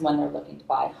time is when they're looking to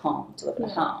buy a home, to live in a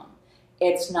home.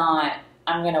 It's not,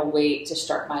 I'm going to wait to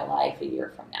start my life a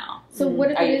year from now. So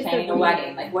what if are you planning a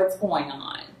wedding? Like, what's going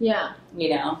on? Yeah. You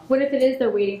know? What if it is they're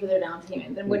waiting for their down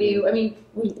payment? Then what do you, I mean.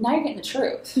 Now you're getting the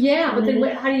truth. Yeah, but then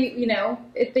how do you, you know,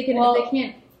 if they can, if they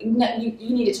can't. No,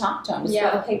 you need to talk to them. Just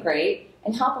go, okay, great.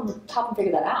 And help them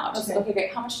figure that out. Just okay,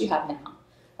 great. How much do you have now?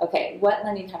 Okay, what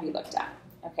lending have you looked at?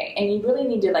 Okay, and you really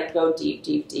need to like go deep.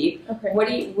 Okay. Where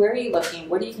are you looking?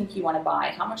 What do you think you want to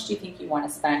buy? How much do you think you want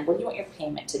to spend? What do you want your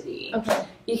payment to be? Okay.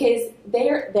 Because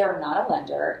they're not a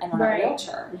lender and they're not a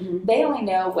realtor. They only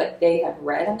know what they have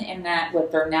read on the internet,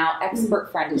 what their now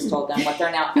expert friend has told them, what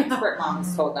their now expert mom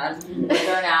has told them, what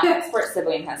their now expert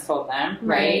sibling has told them,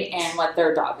 right? And what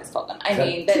their dog has told them. I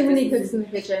mean, too many cooks in the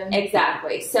kitchen.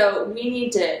 Exactly. So we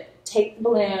need to take the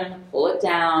balloon, pull it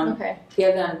down,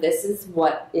 give them this is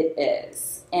what it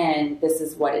is, and this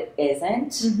is what it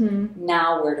isn't.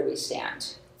 Now where do we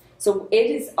stand? So it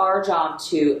is our job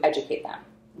to educate them.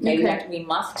 Okay? We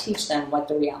must teach them what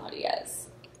the reality is.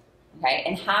 Okay,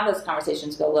 and have those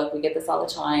conversations. Go, look, we get this all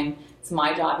the time. It's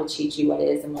my job to teach you what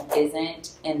is and what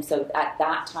isn't, and so at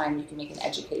that time you can make an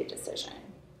educated decision.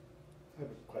 I have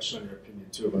a question on your opinion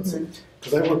too about something,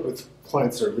 because I work with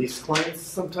clients that are lease clients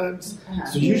sometimes.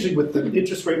 So usually with the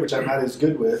interest rate, which I'm not as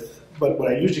good with, but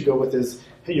what I usually go with is,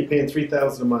 hey, you're paying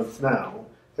 $3,000 a month now.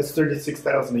 That's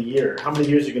 $36,000 a year. How many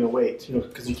years are you going to wait? You know,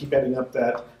 because you keep adding up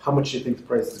that how much you think the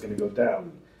price is going to go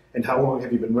down, and how long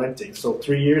have you been renting? So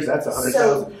 3 years, that's $100,000.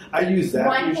 So I use that.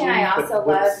 One thing I also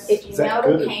love, if you know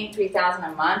they're paying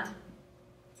 $3,000 a month,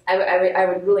 I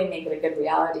would really make it a good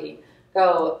reality.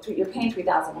 Go, you're paying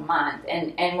 $3,000 a month,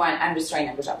 and one, I'm just throwing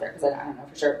numbers out there because I don't know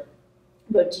for sure.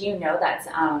 But do you know that's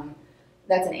an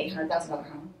 $800,000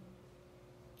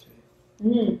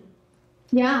 home?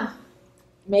 Yeah.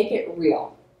 Make it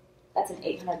real. That's an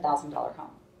 $800,000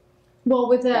 home. Well,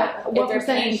 with what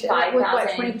percentage? With what,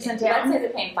 20% down? Let's say they're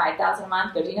paying $5,000 a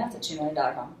month. But do you know that's a $2 million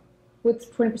home?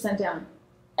 With 20% down.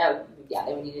 Oh, yeah,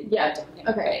 they would need to. Yeah.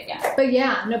 Okay. Yeah. But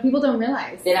yeah, no, people don't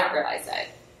realize. They don't realize it.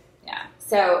 Yeah.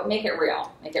 So make it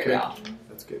real. Make it real.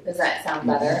 That's good. Does that sound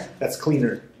better? That's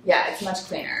cleaner. Yeah, it's much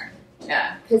cleaner.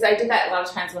 Yeah, because I did that a lot of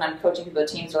times when I'm coaching people.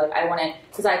 Teams are like, I want to,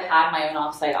 because I've had my own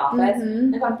offsite office.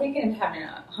 If I'm thinking of having an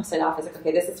offsite office, like,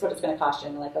 okay, this is what it's going to cost you,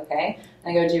 and they're like, okay.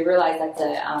 And I go, do you realize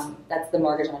that's the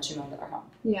mortgage on a $2 million home?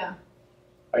 Yeah.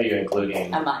 Are you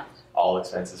including a month all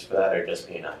expenses for that, or just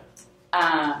P&I?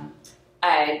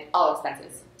 All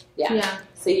expenses. Yeah.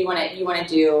 So you want to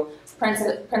do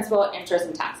principal, interest,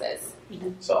 and taxes.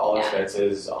 So all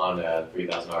expenses on a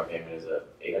 $3,000 payment is a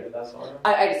 $800,000?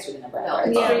 I just threw the number out.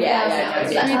 $3,000. Yeah,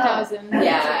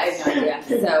 I have no idea.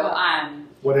 So,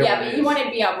 but you want to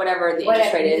be on whatever the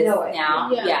interest rate is now.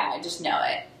 Yeah, just know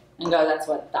it and go. That's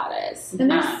what that is.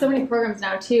 And there's so many programs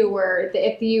now too, where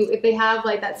if they have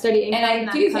like that steady income, and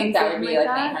I do think that would be like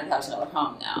an $800,000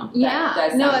 home now.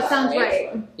 That sounds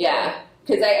right. Yeah.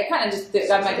 Because I kind of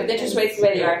just, I'm like, with interest rates the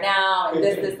way they are now, and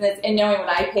this, and knowing what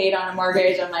I paid on a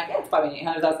mortgage, I'm like, it's probably an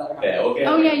 $800,000 home. Yeah, okay.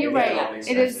 Oh, yeah, you're right.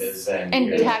 It is,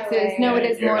 and taxes. No, it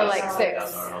is more like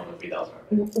 $6,000.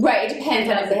 Right, it depends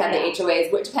on if they have the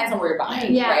HOAs, which depends on where you're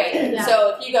buying, right? Yeah.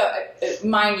 So if you go,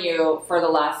 mind you, for the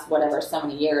last so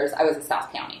many years, I was a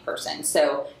South County person,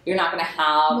 so you're not going to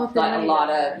have like a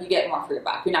lot of, you get more for your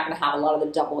buck. You're not going to have a lot of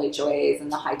the double HOAs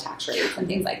and the high tax rates and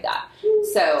things like that.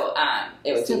 So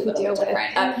it would be a little bit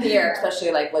different. Up here,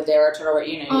 especially like Ladera, Turtle,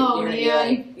 you're going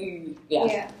to be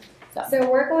like, So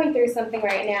we're going through something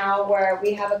right now where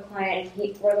we have a client,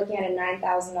 we're looking at a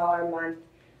 $9,000 a month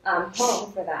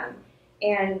home for them.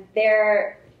 And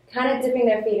they're kind of dipping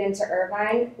their feet into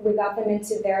Irvine. We got them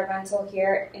into their rental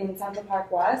here in Central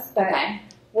Park West, but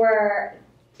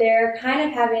they're kind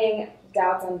of having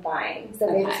doubts on buying. So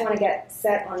they just want to get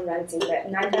set on renting,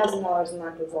 but $9,000 a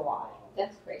month is a lot.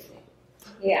 That's crazy.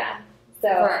 Yeah. So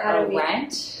for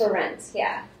rent? For rent,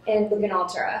 yeah. In Laguna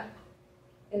Altura,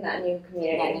 in that new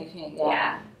community.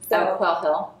 Yeah. So Quail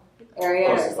Hill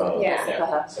area.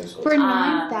 For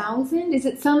 9,000, is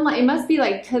it some? It must be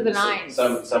like to the nines.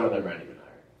 Some of them rent even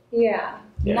higher. Yeah.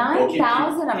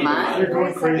 9,000 a month. You're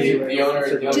going crazy. The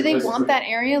owner. Do they want that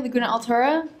area, Laguna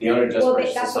Altura? The owner just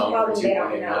purchased his home for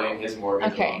 $2.8 million. His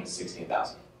mortgage loan is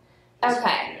 $16,000.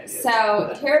 Okay,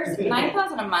 so here's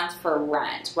 $9,000 a month for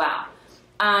rent. Wow.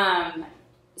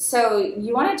 So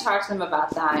you want to talk to them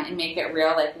about that and make it real,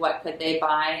 like what could they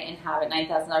buy and have at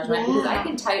 $9,000 a month? Because I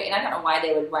can tell you, and I don't know why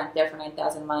they would rent there for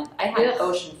 $9,000 a month. I had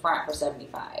oceanfront for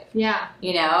 $75,000. Yeah,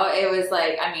 you know, it was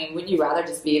like, I mean, wouldn't you rather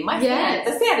just be in my sand?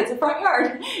 The sand, it's a front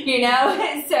yard, you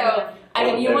know. So I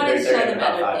mean, you want to show them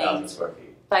other 5,000 things. square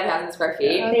feet. 5,000 square feet.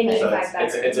 They need So 5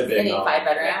 bedrooms. it's a They big need home. 5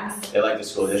 bedrooms. They like the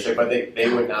school district, but they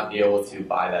would not be able to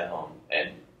buy that home and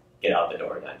get out the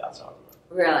door at $9,000 a month.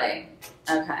 Really?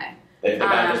 Okay. The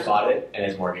guy just bought it, and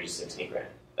his mortgage is $16,000.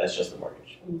 That's just the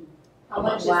mortgage. How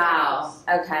much is Wow.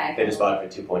 Okay. They just bought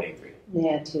it for $2.83.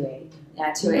 Yeah, 280.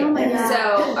 Yeah, 280. Oh my God.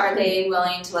 So, are they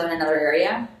willing to live in another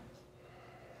area?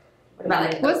 What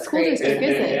about like What school district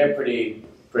is it? They're pretty.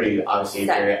 Obviously,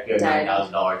 Set, if you have dead.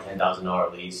 $9,000,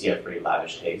 $10,000 lease, you have pretty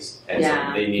lavish taste, and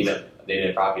Yeah. so they need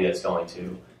a property that's going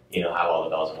to, you know, have all the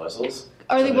bells and whistles.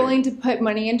 Are So they they're- willing to put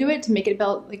money into it to make it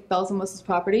like bells and whistles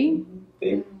property?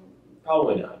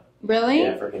 Probably not. Really?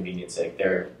 Yeah, for convenience sake,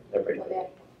 they're pretty.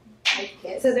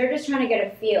 So they're just trying to get a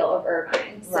feel of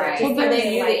Irvine. So Right. to Are see if they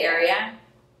new to like the area?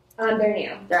 They're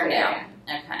new. They're new. Yeah.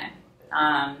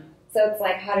 Okay. So it's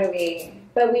like, how do we?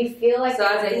 But we feel like So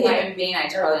as a it's human being, I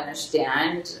totally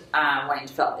understand wanting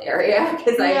to fill out the area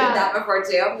because I did that before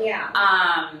too. Yeah.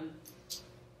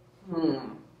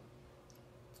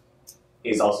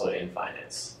 He's also in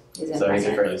finance, He's in so finance.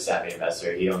 he's a fairly savvy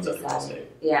investor. He owns other real Savvy.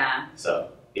 estate, Yeah. so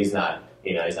he's not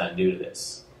new to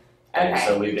this. Okay. And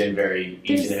so we've been very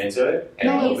easing him into it and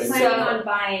No, open he's to planning it. on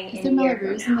buying Is in there a year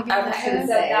Melrose from in the now. Okay. So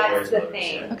that's There's the Melrose,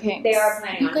 thing. yeah. Okay. They are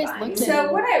planning You on guys buying. looked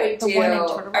So what I would The one in do,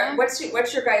 Turtle or Rock?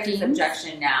 what's your guys' Dean's?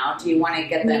 objection now? Do you want to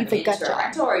get them Needs a into gut a job.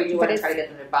 rental, or do you But want to it's try to get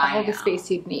them to buy all the now? space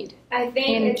you'd need. I think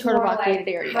In it's Turtle more Rock like, gated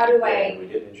area. how do Yeah, I? we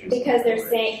did introduce Because they're him.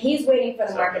 saying he's waiting for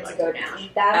the market to go down.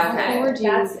 That's Okay. Forward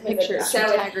you that's his pictures. So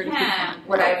objection. with Taggart if you him, can.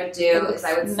 what I would do is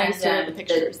I would send Nicer them the the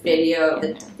pictures video of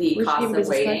in the there. We should cost give of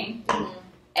business waiting,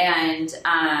 and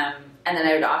then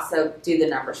I would also do the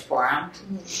numbers for them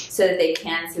so that they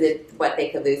can see what they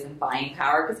could lose in buying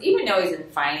power. Because even though he's in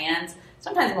finance,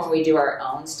 sometimes when we do our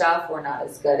own stuff, we're not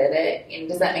as good at it. And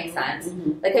does that make sense?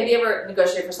 Like, have you ever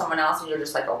negotiated for someone else and you're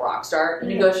just like a rock star?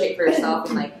 You negotiate for yourself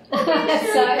and like you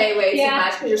pay way too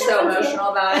much because you're so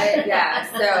emotional about it. Yeah.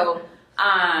 So,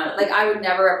 like, I would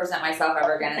never represent myself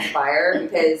ever again as a buyer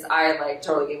because I like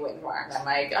totally give away the farm. I'm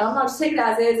like, oh no, just take it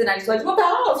as is, and I just like, what the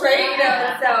house, right? You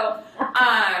know. So,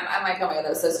 I'm like, oh my god, that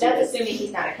was so stupid. That's assuming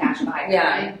he's not a cash buyer.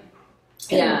 Yeah. Right?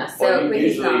 Yeah. So, Well, but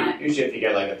he's not. usually if you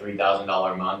get like a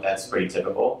 $3,000 a month, that's pretty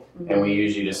typical. And we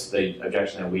usually just, the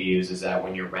objection that we use is that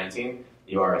when you're renting,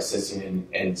 you are assisting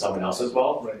in someone else's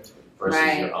wealth versus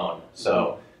Right. your own.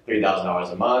 So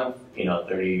 $3,000 a month,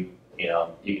 30,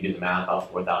 you can do the math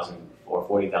off $4,000 or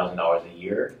 $40,000 a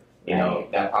year. You know,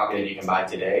 that property that you can buy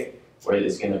today, where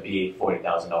it's going to be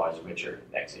 $40,000 richer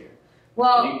next year.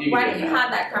 Well, You why can don't do you that.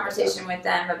 have that conversation with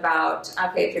them about,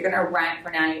 okay, if you're going to rent for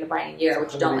now, you're going to buy in a year,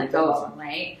 which you don't let go of them,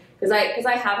 right? Because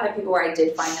I have had people where I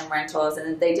did find them rentals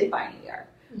and they did buy in a year.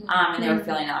 And they were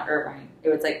filling out Irvine. It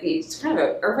was like, it's kind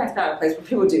of Irvine's kind of a place where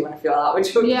people do want to fill out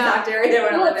which exact area they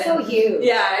want to Well, live it's in. so huge.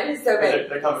 Yeah, it is so good.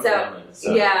 They're coming So, from Finland,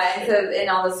 so. Yeah, and so in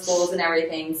all the schools and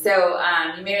everything. So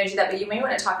you may want to do that, but you may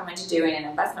want to talk them into doing an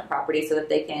investment property so that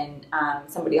they can,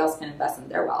 somebody else can invest in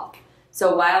their wealth.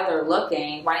 So while they're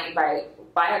looking, why don't you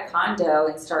buy a condo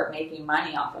and start making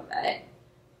money off of it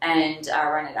and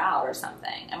rent it out or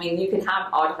something. I mean, you can have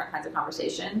all different kinds of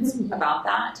conversations about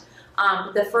that.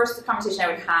 But the first conversation I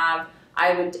would have,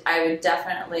 I would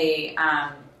definitely,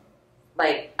 I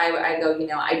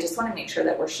go, I just want to make sure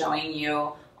that we're showing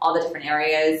you all the different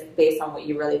areas based on what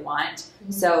you really want.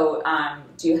 So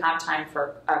do you have time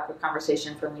for a quick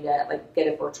conversation for me to get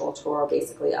a virtual tour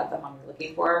basically of the home you're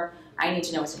looking for? I need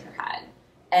to know what's in your head.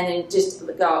 And then just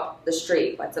go out the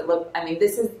street. What's it look? I mean,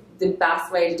 this is the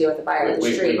best way to deal with a buyer. The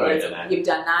street. We've already done that. You've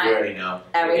done that. You already know.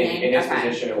 Everything. In his Okay.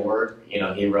 position at work,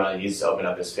 he's opened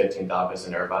up his 15th office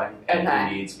in Irvine, and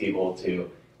he needs people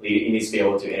to. He needs to be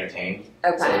able to entertain.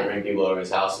 Okay. So to bring people over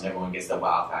his house, and everyone gets the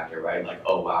wow factor, right? Like,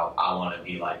 oh wow, I want to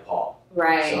be like Paul.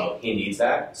 Right. So he needs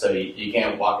that. So you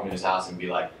can't walk into his house and be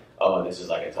like, oh, this is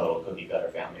like a total cookie cutter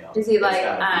family home. Does he It's like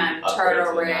gotta be upgrades Turtle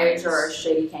to the Ridge nines. or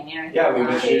Shady Canyon or anything? Yeah, we've like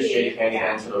that? introduced Shady Canyon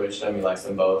and Turtle Ridge to him. He likes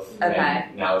them both. Okay.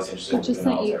 And now he's interested Just in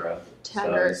like Altera.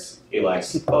 Taggart. So he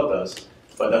likes both those.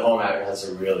 But the home address has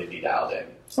to really be dialed in.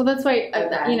 Well, that's why,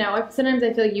 Okay. sometimes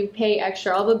I feel like you pay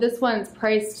extra, although this one's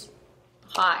priced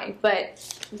high. But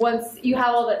once you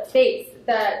have all that space,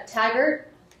 the Taggart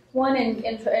one in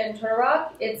Turtle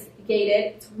Rock, it's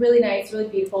gated. It's really nice, really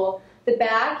beautiful. The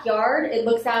backyard, it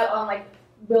looks out on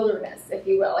wilderness, if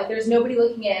you will. There's nobody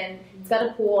looking in. It's got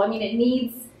a pool. I mean, it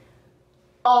needs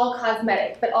all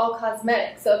cosmetic, but all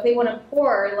cosmetic. So if they want to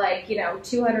pour like,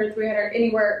 200, 300,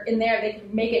 anywhere in there, they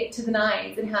can make it to the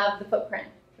nines and have the footprint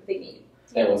that they need.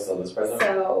 And what's the list price?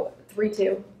 So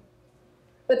 3.2.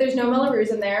 But there's no Melrose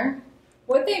in there.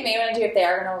 What they may want to do if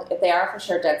they are for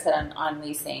sure dead set on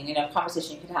leasing,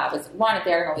 conversation you could have is one, if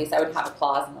they're going to lease, I would have a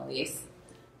clause in the lease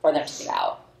for them to get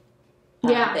out.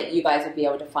 That you guys would be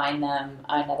able to find them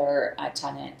another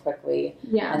tenant quickly,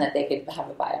 and that they could have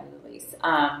a buy under the lease.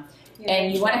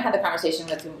 And you want to have the conversation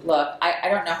with them. Look, I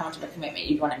don't know how much of a commitment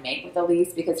you'd want to make with the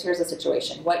lease, because here's the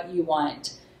situation. What you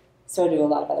want, so do a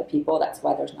lot of other people. That's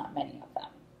why there's not many of them.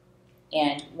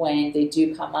 And when they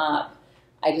do come up,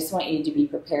 I just want you to be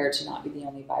prepared to not be the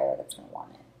only buyer that's going to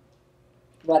want it,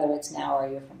 whether it's now or a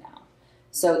year from now.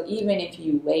 So even if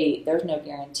you wait, there's no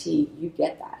guarantee you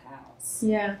get that house.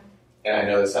 Yeah. And I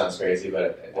know this sounds crazy,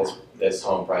 but this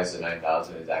home price of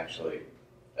 $9,000 is actually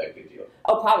a good deal.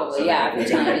 Oh, probably, so yeah. We're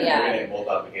going to get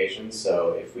multiple applications,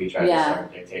 so if we try to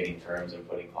start dictating terms and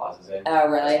putting clauses in. Oh,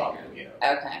 really? Probably,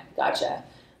 Okay, gotcha.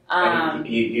 And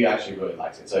he actually really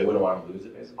likes it, so he wouldn't want to lose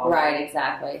it based upon Right, that.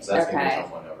 exactly. So that's going to be a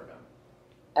tough one to overcome.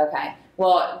 Okay.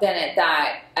 Well, then at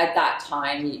that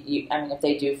time, if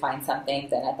they do find something,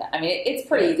 then it's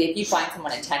pretty easy. If you find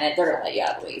someone a tenant, they're gonna let you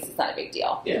out of the lease. It's not a big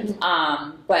deal. Yeah.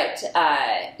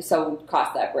 So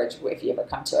cross that bridge if you ever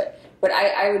come to it. But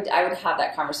I would have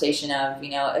that conversation of,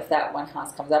 if that one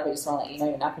house comes up, I just want to let you know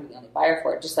you're not going to be the only buyer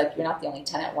for it. Just like you're not the only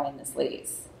tenant wanting this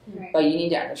lease. Right. But you need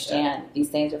to understand these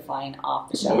things are flying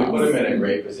off the shelves. Well, we put them in a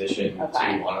great position to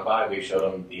want to buy. We showed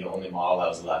them the only model that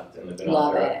was left in the Vinod.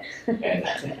 Love it. And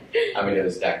it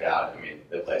was decked out.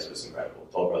 The place was incredible.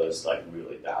 Toll Brothers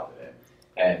really dialed it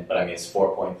in. But it's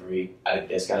 4.3 at a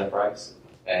discounted price.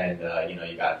 And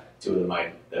you got two of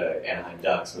the Anaheim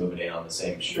Ducks moving in on the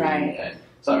same street. Right. And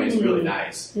so it's really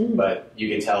nice. But you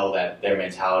can tell that their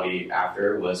mentality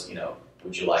after was,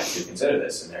 would you like to consider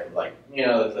this? And they're like,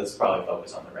 let's probably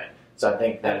focus on the rent. So I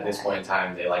think that at this point in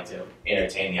time, they like to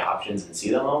entertain the options and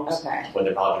see the homes, but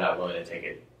they're probably not willing to take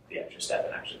it the extra step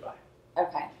and actually buy.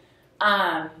 Okay.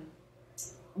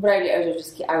 But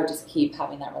I would just keep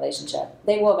having that relationship.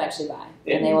 They will eventually buy,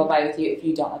 and they will buy with you if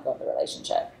you don't let go of the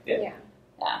relationship. Yeah.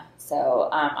 So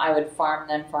I would farm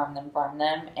them,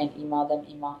 and email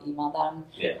them.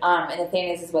 Yeah. And the thing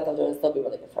is what they'll do is they'll be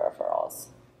really good for referrals.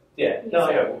 Yeah.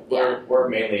 We're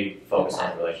mainly focused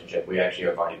on the relationship. We actually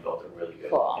have already built a really good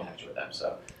connection with them.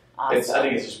 So I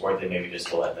think it's just worth it maybe just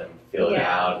to let them feel it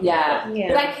out. Yeah.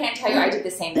 But I can't tell you, I did the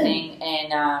same thing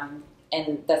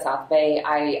in the South Bay.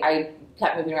 I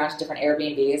kept moving around to different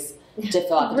Airbnbs to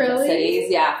fill out the different cities.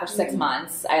 Yeah, for 6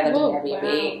 months I lived in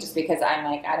Airbnb just because I'm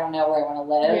like, I don't know where I want to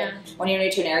live. Yeah. When you're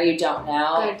new to an area, you don't know.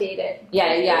 Gotta date it. Yeah.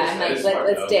 I'm like,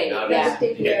 let's date. Yeah.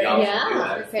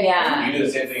 You do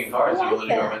the same thing in cars. You go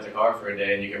to rent a car for a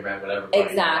day and you can rent whatever car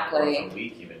exactly. you want for a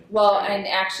week even. Well, and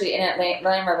actually in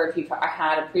Atlanta River, I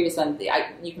had a previous one.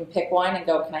 You can pick one and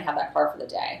go, can I have that car for the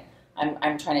day?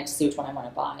 I'm trying to see which one I want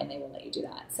to buy, and they will let you do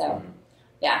that. So,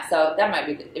 so that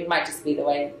might just be the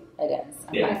way it is.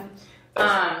 Okay. Yeah.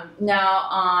 Now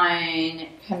on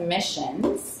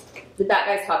commissions, did that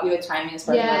guys help you with timing as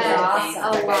far as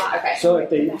a lot. Okay. So if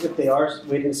they are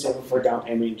waiting to save for down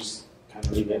payment, you just kind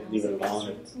of leave it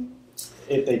alone.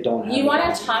 If they don't have you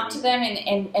want to talk to them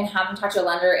and have them talk to a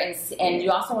lender, and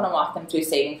you also want to walk them through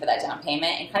saving for that down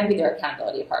payment and kind of be their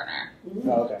accountability partner.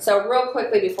 Oh, okay. So real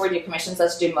quickly before we do commissions,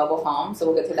 let's do mobile home. So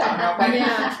we'll get through that one real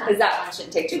quick because that one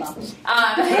shouldn't take too long.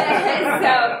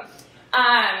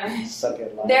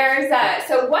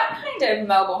 So what kind of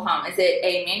mobile home? Is it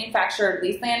a manufactured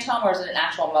leased land home, or is it an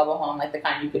actual mobile home like the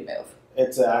kind you could move?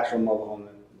 It's an actual mobile home.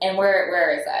 And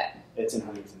where is it? It's in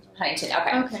Huntington.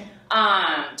 Okay.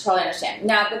 Totally understand.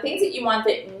 Now, the things that you want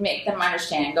that make them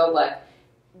understand, go look.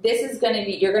 This is going to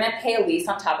be, you're going to pay a lease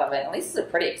on top of it. And leases are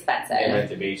pretty expensive. And at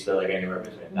the beach, they're anywhere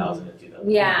between $1,000 and $2,000.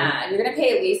 Yeah, you're going to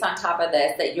pay a lease on top of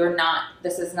this that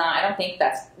I don't think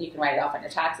you can write it off on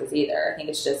your taxes either. I think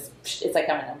it's like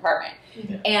having an apartment.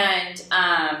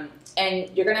 Yeah. And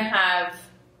you're going to have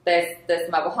this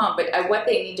mobile home. But what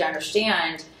they need to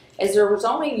understand is there was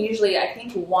only usually, I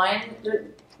think,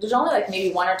 there's only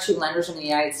maybe one or two lenders in the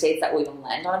United States that will even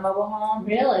lend on a mobile home.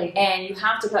 Really? And you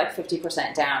have to put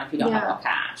 50% down if you don't have no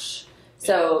cash.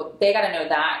 So they got to know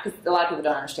that, because a lot of people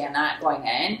don't understand that going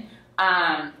in.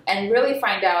 And really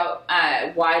find out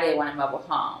why they want a mobile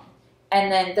home.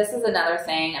 And then this is another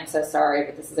thing, I'm so sorry,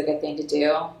 but this is a good thing to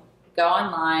do. Go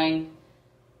online.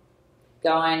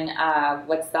 Go on,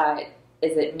 what's that?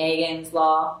 Is it Megan's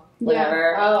Law?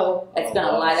 Whatever. Yeah. Oh. It's going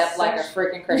to light up like a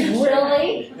freaking Christmas tree.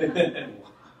 Really?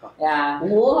 Yeah.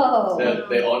 Whoa.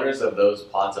 The owners of those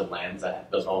plots of lands that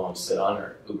those homes sit on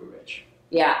are uber rich.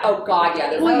 Yeah. Oh God.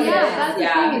 Yeah. Well, that's the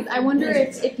thing is, I wonder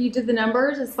if you did the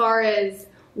numbers as far as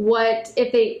what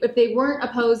if they weren't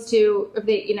opposed to if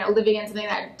they living in something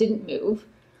that didn't move,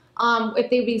 if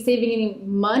they'd be saving any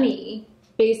money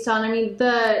based on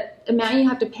the amount you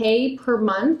have to pay per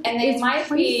month. And they might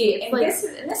be. And this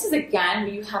is again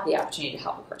where you have the opportunity to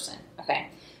help a person. Okay.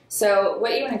 So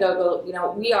what you want to go,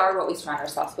 we are what we surround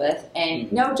ourselves with,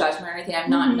 and no judgment or anything. I'm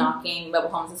not knocking mobile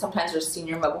homes, and sometimes there's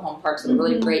senior mobile home parks that are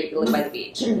really great. You can live by the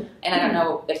beach, and I don't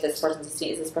know if this person's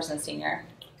is this person a senior?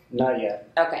 Not yet.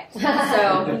 Okay, so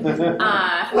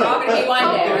we're all going to be one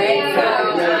day,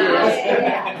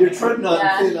 right? You're treading on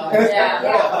thin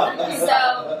ice.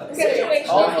 So the situation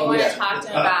you want to talk to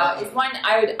them about is one.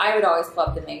 I would always pull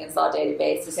up the Megan's Law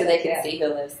database just so they can see who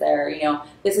lives there.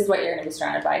 This is what you're going to be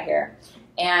surrounded by here.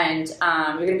 And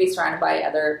you're going to be surrounded by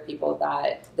other people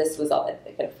that this was all that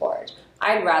they could afford.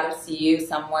 I'd rather see you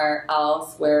somewhere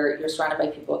else where you're surrounded by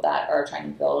people that are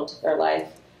trying to build their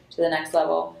life to the next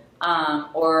level,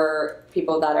 or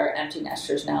people that are empty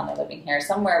nesters now and they're living here.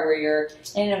 Somewhere where you're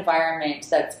in an environment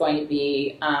that's going to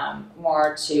be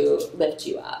more to lift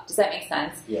you up. Does that make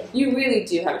sense? Yeah. You really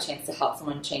do have a chance to help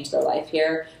someone change their life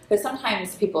here. Because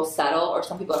sometimes people settle, or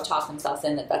some people have talked themselves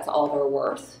in that that's all they're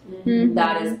worth. Mm-hmm.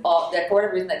 That is all. That for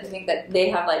whatever reason, that they think that they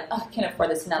have I can't afford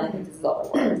this. Now they think this is all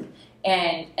they're worth.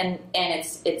 And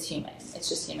it's human. It's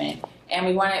just human. And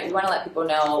we want to let people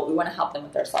know. We want to help them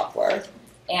with their self-worth.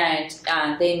 And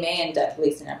they may end up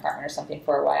leasing an apartment or something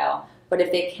for a while. But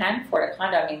if they can afford a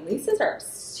condo, leases are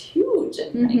huge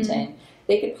in Huntington.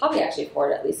 They could probably actually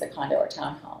afford at least a condo or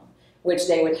townhome, which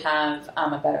they would have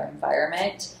a better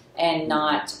environment. And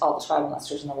not all the tribal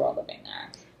molesters in the world living there.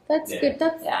 That's good.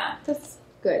 That's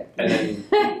good. And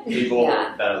then people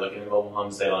that are looking at mobile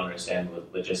homes, they don't understand the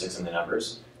logistics and the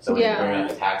numbers. So when you bring up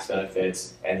the tax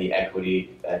benefits and the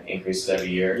equity that increases every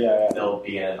year, they'll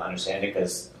be in an understanding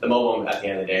because the mobile home, at the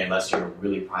end of the day, unless you're a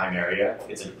really prime area,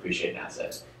 it's a depreciating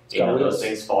asset. Those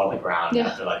things fall on the ground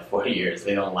after 40 years.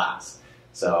 They don't last.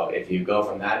 So if you go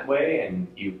from that way and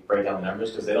you break down the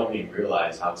numbers, because they don't even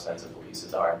realize how expensive the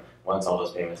leases are once all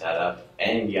those payments add up,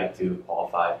 and you have to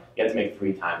qualify, you have to make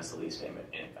 3 times the lease payment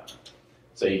income.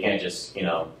 So you can't just,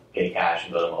 pay cash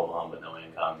and go to a mobile home with no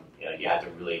income. You have to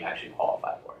really actually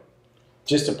qualify for it.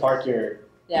 Just to park your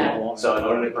So in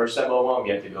order to purchase that mobile home,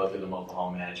 you have to go through the mobile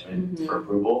home management for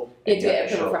approval. You have to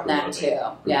get approval from them too.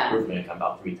 Proof of income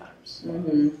about 3 times.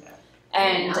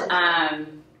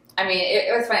 And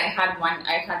it was funny.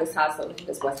 I had this house that looked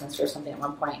like Westminster or something at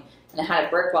one point, and it had a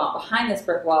brick wall. Behind this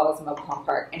brick wall was a mobile home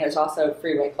park, and it was also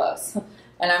freeway close.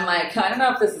 And I'm like, I don't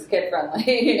know if this is kid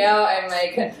friendly, I'm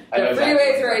like, the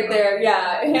freeway's right there,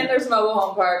 and there's a mobile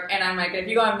home park, and I'm like, if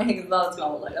you go on Megan's Law, it's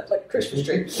going to light up like a Christmas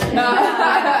tree. So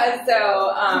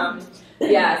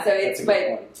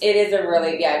it is a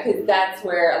really, because that's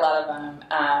where a lot of them,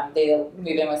 they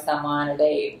move in with someone or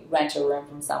they rent a room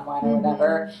from someone or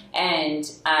whatever,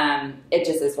 and it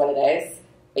just is what it is.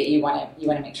 But you want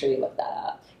to make sure you look that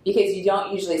up because you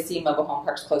don't usually see mobile home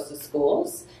parks close to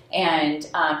schools, and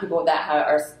people that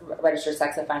are registered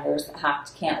sex offenders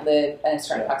can't live in a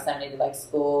certain proximity to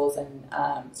schools and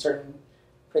certain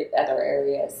other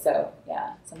areas. So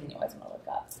something you always want to look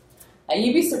up. And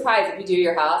you'd be surprised if you do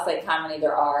your house, how many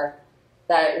there are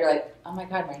that you're like, oh my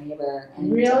God, my neighbor.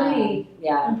 And, really?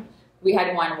 We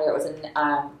had one where it was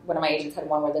one of my agents had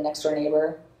one where the next door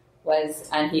neighbor was,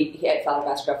 and he had filed a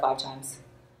vascular 5 times.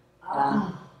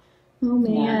 Oh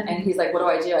man! And he's like, "What do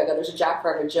I do?" I go, "There's a Jack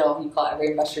for every Jill. You call every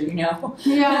investor you know."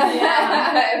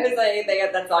 It was like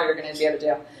that's all you're going to be able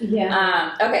to do.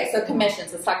 Okay, so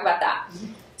commissions. Let's talk about that.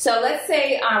 So let's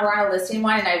say we're on a listing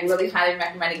one, and I really highly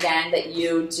recommend again that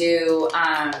you do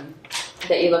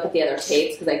that you look at the other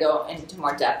tapes because I go into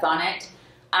more depth on it.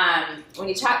 When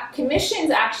you talk commissions,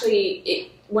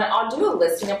 actually, when I'll do a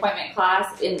listing appointment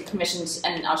class in commissions,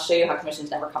 and I'll show you how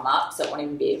commissions never come up, so it won't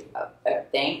even be a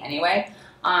thing anyway.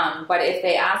 But if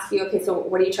they ask you, okay, so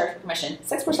what do you charge for commission?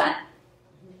 6%.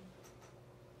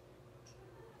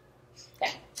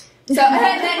 Okay. So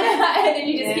and then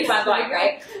you just keep on going,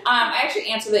 right? I actually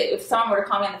answer that if someone were to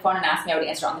call me on the phone and ask me, I would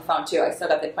answer on the phone too. I still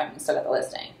got the appointment, still got the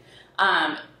listing.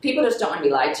 People just don't want to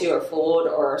be lied to or fooled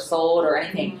or sold or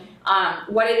anything.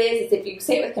 What it is if you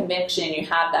say it with conviction, you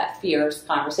have that fierce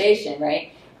conversation,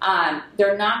 right?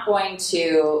 They're not going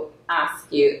to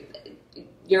ask you.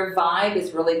 Your vibe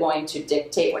is really going to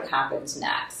dictate what happens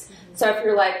next. So if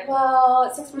you're like, well,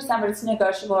 it's 6%, but it's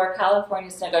negotiable, or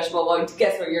California's negotiable, well,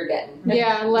 guess what you're getting?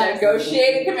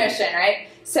 Negotiated commission, right?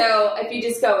 So if you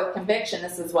just go with conviction,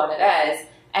 this is what it is,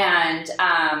 and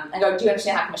go, do you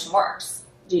understand how commission works?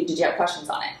 Did you have questions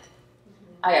on it?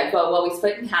 Well, we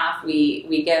split in half.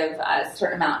 We give a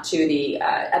certain amount to the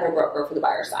other broker for the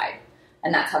buyer side,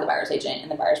 and that's how the buyer's agent and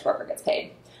the buyer's broker gets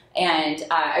paid. And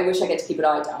I wish I get to keep it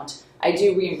all. I don't. I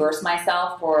do reimburse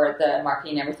myself for the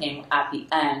marketing and everything at the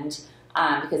end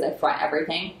because I front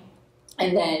everything.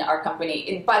 And then our company,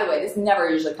 and by the way, this never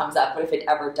usually comes up, but if it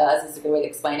ever does, it's a good way to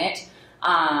explain it.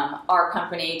 Our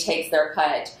company takes their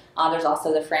cut. There's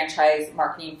also the franchise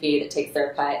marketing fee that takes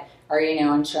their cut, or,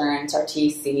 insurance, or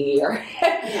TC, or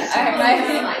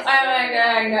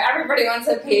I know everybody wants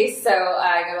a piece, so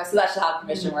so that's how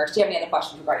commission works. Do you have any other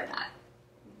questions regarding that?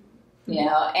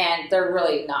 And they're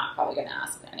really not probably going to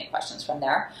ask any questions from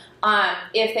there.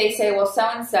 If they say, well,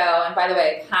 so-and-so, and by the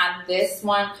way, I've had this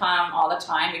one come all the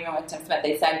time, even with Tim Smith,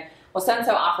 they said, well,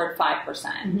 so-and-so offered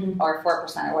 5% or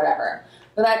 4% or whatever.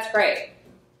 Well, that's great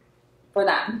for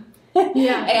them.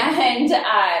 Yeah. And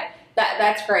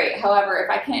that's great. However, if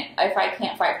I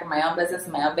can't fight for my own business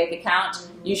and my own bank account,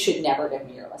 you should never give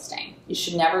me your listing. You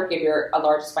should never give your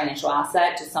largest financial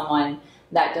asset to someone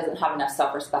that doesn't have enough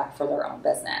self-respect for their own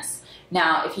business.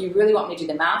 Now, if you really want me to do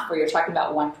the math where you're talking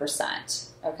about 1%,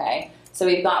 okay? So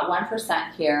we've got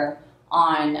 1% here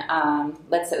on,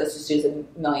 let's just use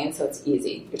 $1 million so it's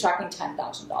easy. You're talking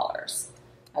 $10,000,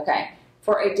 okay?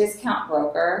 For a discount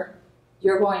broker,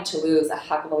 you're going to lose a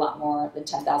heck of a lot more than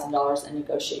 $10,000 in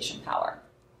negotiation power.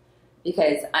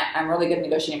 Because I'm really good at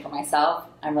negotiating for myself,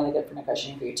 I'm really good for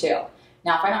negotiating for you too.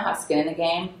 Now, if I don't have skin in the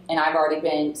game,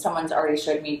 and someone's already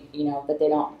showed me, that they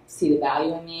don't see the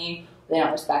value in me, they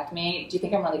don't respect me, do you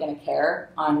think I'm really going to care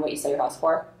on what you sell your house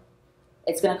for?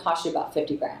 It's going to cost you about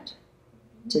 50 grand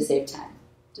to save 10,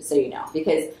 just so you know,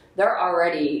 because they're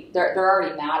already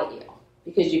mad at you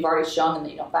because you've already shown them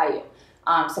that you don't value.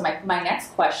 So my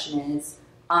next question is,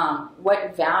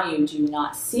 what value do you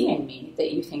not see in me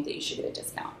that you think that you should get a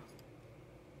discount?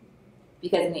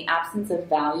 Because in the absence of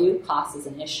value, cost is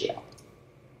an issue.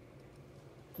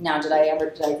 Now, did I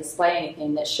display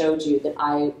anything that showed you that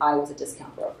I was a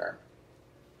discount broker?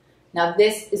 Now,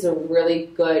 this is a really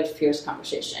good, fierce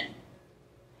conversation.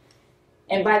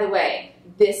 And by the way,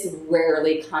 this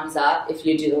rarely comes up if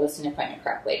you do the listing appointment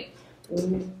correctly.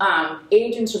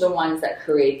 Agents are the ones that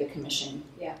create the commission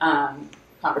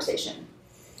conversation.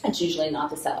 It's usually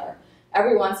not the seller.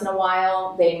 Every once in a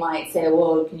while, they might say,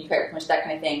 well, can you create a commission, that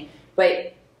kind of thing.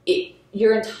 But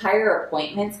your entire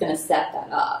appointment's going to set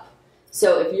that up.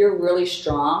 So if you're really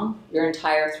strong your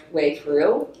entire way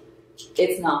through,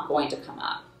 it's not going to come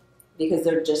up because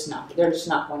they're just not going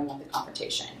to want the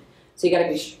confrontation. So you got to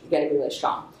be really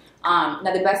strong. Now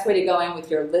the best way to go in with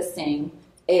your listing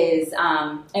is,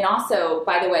 and also,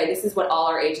 by the way, this is what all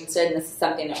our agents did, and this is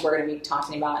something that we're going to be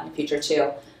talking about in the future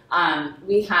too.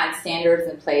 We had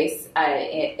standards in place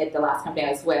at the last company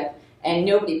I was with, and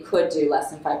nobody could do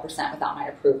less than 5% without my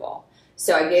approval.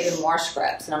 So I gave them more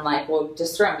scripts, and I'm like, well,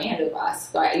 just throw me under the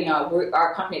bus. So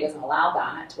our company doesn't allow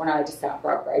that. We're not a discount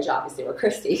brokerage. Obviously, we're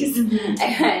Christie's,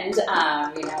 and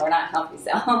we're not healthy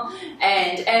sale.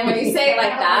 And when you say it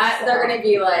like that, they're going to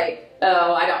be like,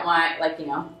 oh, I don't want,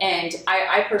 And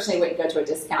I personally wouldn't go to a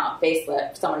discount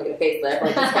facelift, someone to get a facelift, or a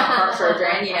discount heart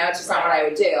surgery. It's just not what I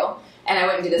would do. And I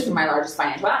wouldn't do this for my largest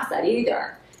financial asset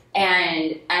either.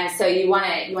 And so you want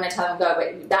to tell them go,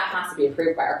 but that has to be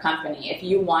approved by our company. If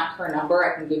you want her number,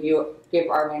 I can give you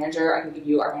our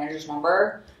manager's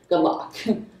number. Good luck.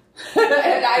 And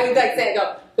I would say,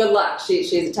 good luck.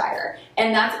 She's a tiger.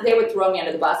 And they would throw me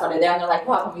under the bus all day. And they're like,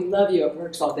 Robin, we love you. It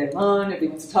works all day long. Nobody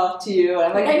wants to talk to you.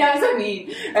 And I'm like, I know, so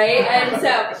mean, right? And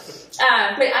so,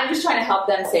 but I'm just trying to help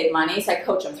them save money, so I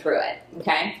coach them through it.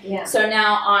 Okay. Yeah. So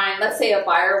now let's say a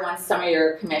buyer wants some of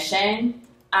your commission.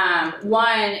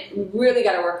 One, you really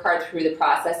got to work hard through the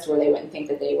process to where they wouldn't think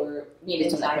that they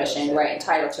needed some commission, right,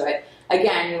 entitled to it.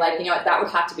 Again, you're like, that would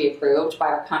have to be approved by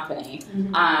our company.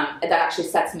 Mm-hmm. That actually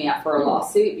sets me up for a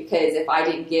lawsuit, because if I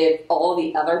didn't give all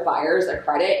the other buyers a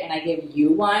credit and I give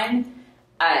you one,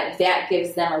 that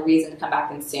gives them a reason to come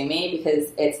back and sue me,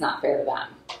 because it's not fair to them.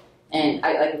 And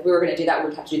if we were going to do that, we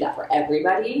would have to do that for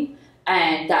everybody.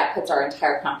 And that puts our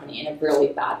entire company in a really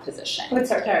bad position. Puts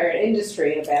our entire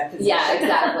industry in a bad position. Yeah,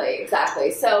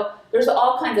 exactly. So there's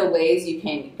all kinds of ways you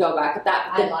can go back at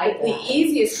that. The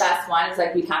easiest, best one is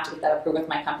we'd have to get that approved with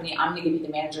my company. I'm going to give you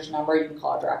the manager's number. You can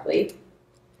call her directly.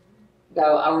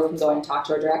 Or we can go and talk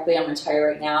to her directly. I'm going to tell you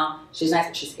right now, she's nice,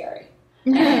 but she's scary.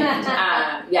 And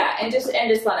and just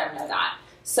let her know that.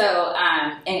 So,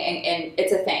 and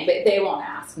it's a thing, but they won't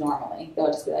ask normally.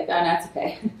 They'll just be like, oh, no, it's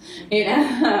okay,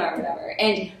 or whatever.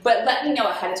 But let me know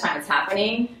ahead of time it's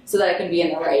happening, so that I can be in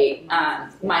the right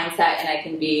mindset, and I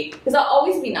can be, because I'll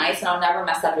always be nice, and I'll never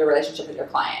mess up your relationship with your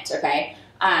client, okay?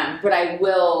 But I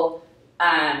will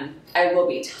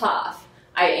be tough.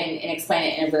 and explain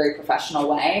it in a very professional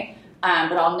way.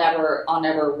 But I'll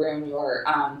never ruin your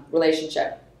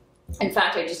relationship. In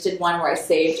fact, I just did one where I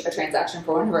saved a transaction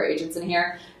for one of our agents in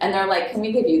here, and they're like, "Can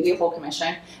we give you the whole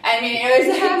commission?" I mean, it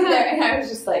was, and I was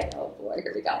just like, "Oh boy,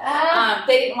 here we go."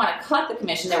 They didn't want to cut the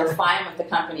commission; they were fine with the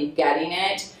company getting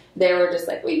it. They were just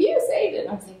like, "Well, you saved it." And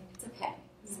I was like, "It's okay.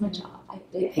 This is my job.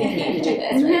 They pay me to do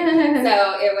this." Right?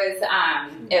 So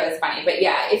it was funny, but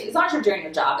yeah, as long as you're doing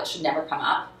your job, that should never come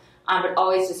up. But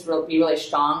always just be really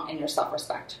strong in your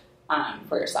self-respect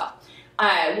for yourself.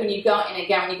 When you go in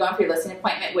for your listing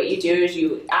appointment, what you do is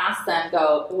you ask them,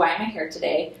 "Why am I here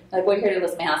today?" Like, "We're here to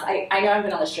list my house. I know I'm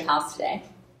going to list your house today."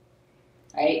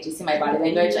 Right? Do you see my body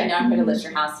language? I know I'm going to list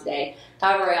your house today.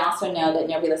 However, I also know that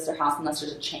nobody lists their house unless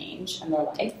there's a change in their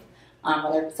life,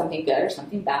 whether it's something good or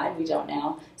something bad. We don't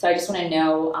know. So I just want to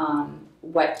know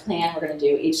what plan we're going to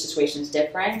do. Each situation is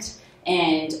different,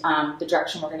 and the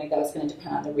direction we're going to go is going to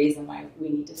depend on the reason why we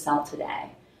need to sell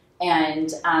today. And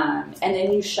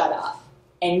then you shut up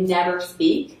and never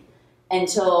speak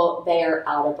until they are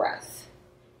out of breath.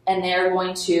 And their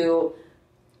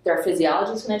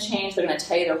physiology is going to change. They're going to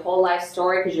tell you their whole life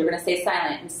story because you're going to stay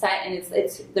silent. And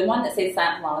it's the one that stays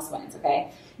silent longest wins,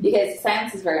 okay? Because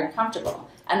silence is very uncomfortable.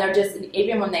 And they're just,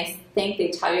 even when they think they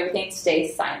tell you everything, stay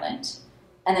silent.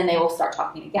 And then they will start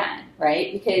talking again,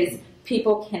 right? Because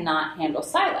people cannot handle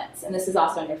silence. And this is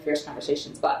also in your Fierce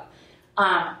Conversations book.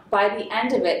 By the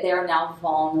end of it, they are now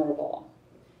vulnerable.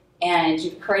 And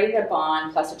you've created a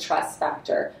bond plus a trust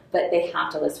factor, but they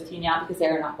have to list with you now because they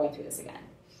are not going through this again.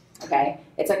 Okay?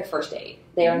 It's like a first date.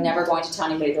 They are never going to tell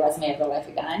anybody the resume of their life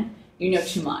again. You know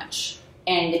too much.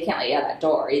 And they can't let you out that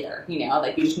door either. You know,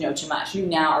 like you just know too much. You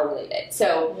now are related.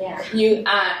 So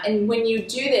and when you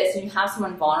do this and you have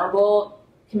someone vulnerable,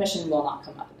 commission will not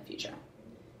come up in the future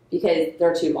because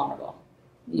they're too vulnerable.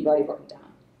 You've already broken down.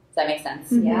 Does that make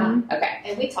sense? Mm-hmm. Yeah. Okay.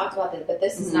 And we talked about this, but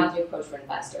this is not the approach for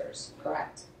investors,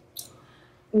 correct?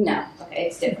 No. Okay,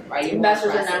 it's different, right?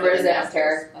 Investors are numbers. They don't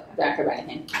care. Okay. They don't care about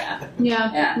anything.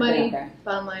 Yeah. Money.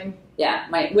 Bottom line. Yeah.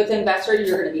 With investors,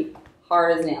 you're going to be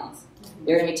hard as nails.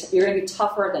 You're going to be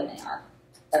tougher than they are.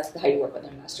 That's how you work with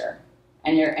an investor.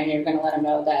 And you're going to let them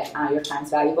know that your time's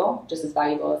valuable, just as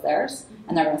valuable as theirs,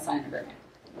 and they're going to sign an agreement.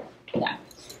 Yeah.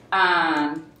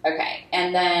 Okay.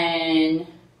 And then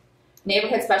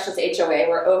neighborhood specialist HOA.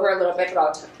 We're over a little bit, but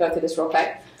I'll go through this real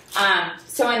quick.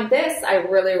 So in this,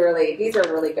 these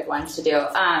are really good ones to do.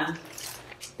 Like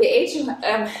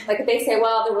if they say,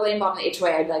 well, they're really involved in the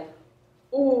HOA, I'd be like,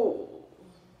 ooh.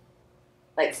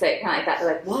 Like say it kind of like that.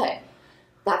 They're like, what?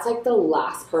 That's like the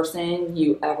last person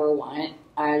you ever want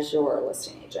as your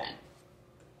listing agent.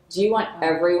 Do you want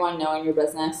everyone knowing your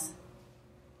business?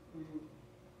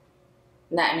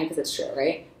 Because it's true,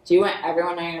 right? Do you want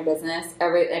everyone knowing your business?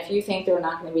 If you think they're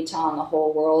not going to be telling the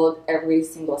whole world every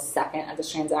single second of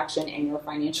this transaction in your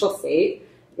financial state,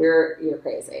 you're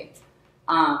crazy.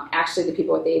 Actually, the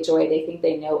people with the HOA, they think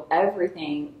they know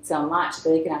everything so much that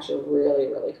they can actually really,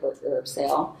 really hurt your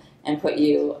sale and put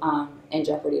you in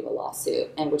jeopardy of a lawsuit,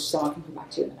 and which someone can come back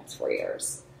to in the next 4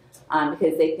 years.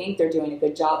 Because they think they're doing a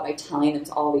good job by telling them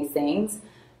all these things.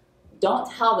 Don't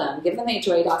tell them. Give them the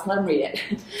HOA docs. Let them read it.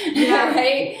 Yeah.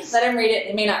 Right? Let them read it.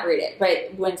 They may not read it,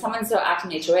 but when someone's so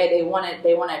active in HOA, they want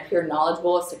to appear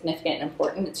knowledgeable, significant, and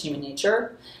important. It's human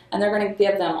nature, and they're going to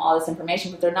give them all this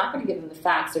information, but they're not going to give them the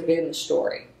facts. They're going to give them the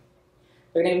story.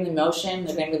 They're going to give them the emotion.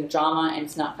 They're going to give them the drama, and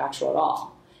it's not factual at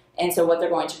all. And so what they're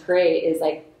going to create is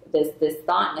like this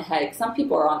thought in the head. Some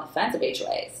people are on the fence of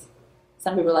HOAs.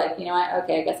 Some people are like, you know what?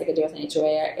 Okay, I guess I could do with an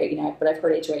HOA. But I've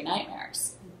heard HOA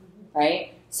nightmares,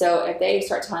 right? So if they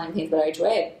start telling them things about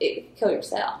HOA, it could kill your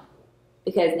sale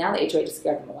because now the HOA just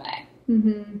scared them away.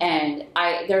 Mm-hmm. And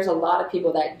there's a lot of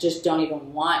people that just don't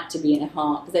even want to be in a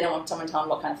home because they don't want someone telling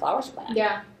them what kind of flowers to plant.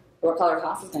 Yeah. Or what color the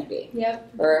house is going to be.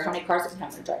 Yep. Or how many cars it can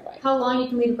have in the driveway. How long you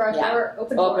can leave the garage door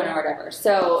open or whatever.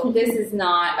 So this is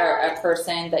not a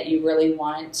person that you really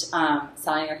want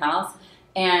selling your house.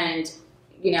 And,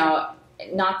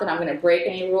 not that I'm going to break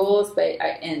any rules, but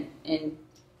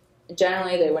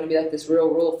generally they want to be like this real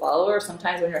rule follower.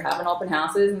 Sometimes when you're having open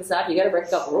houses and stuff, you got to break a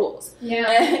couple rules to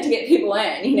get people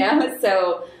in,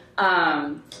 So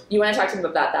you want to talk to them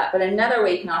about that. But another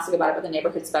way you can also go about it with a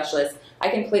neighborhood specialist, I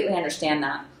completely understand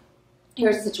that.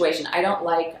 Here's the situation. I don't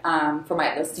like for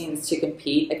my listings to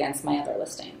compete against my other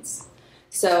listings.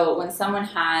 So when someone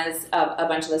has a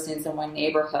bunch of listings in one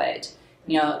neighborhood,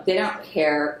 they don't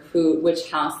care which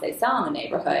house they sell in the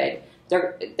neighborhood.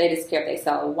 They just care if they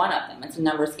sell one of them. It's a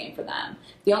numbers game for them.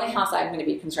 The only house I'm going to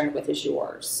be concerned with is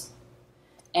yours.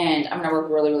 And I'm going to work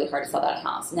really, really hard to sell that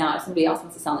house. Now, if somebody else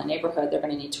wants to sell in the neighborhood, they're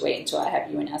going to need to wait until I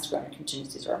have you in escrow and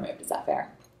contingencies are removed. Is that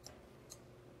fair?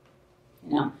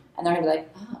 you know, and they're gonna be like,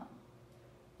 oh,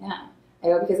 yeah. I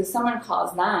go, because if someone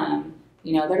calls them,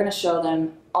 you know, they're gonna show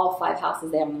them all 5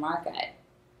 houses they have on the market.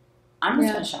 I'm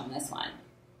just gonna show them this one.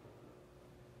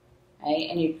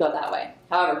 Right? And you go that way.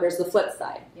 However, here's the flip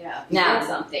side. Yeah. Now,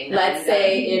 something. let's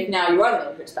say if now you are the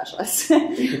neighborhood specialist,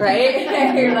 right?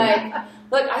 And you're like,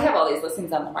 look, I have all these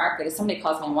listings on the market. If somebody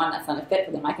calls me one that's not a fit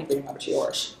for them, I can bring them over to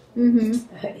yours.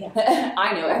 Yeah.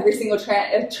 I know every single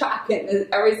track and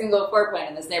every single floor plan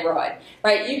in this neighborhood,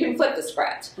 right? You can flip the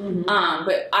script.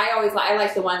 But I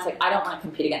like the ones like I don't want to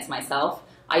compete against myself.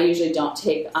 I usually don't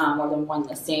take more than one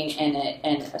listing in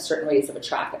a certain radius of a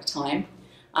track at a time.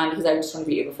 Because I just want to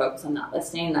be able to focus on that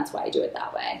listing, and that's why I do it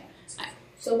that way.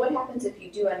 So what happens if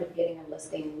you do end up getting a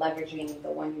listing leveraging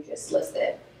the one you just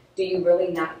listed? Do you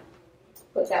really not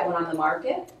put that one on the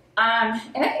market? And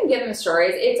I can give them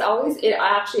stories. It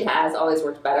actually has always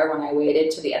worked better when I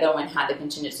waited till the other one had the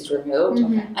contingencies removed.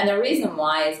 And the reason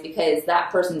why is because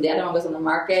that person, the other one was on the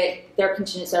market, their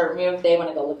contingencies are removed, they want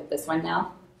to go look at this one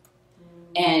now.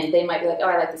 And they might be like, oh,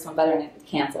 I like this one better, and it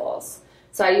cancels.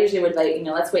 So I usually would like, you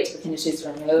know, let's wait till the contingencies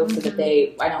are removed so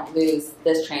that I don't lose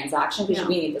this transaction because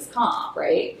we need this comp,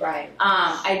 right? Right.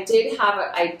 I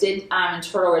did in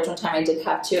Turtle Ridge one time, I did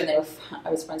have 2, and I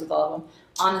was friends with all of them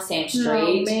on the same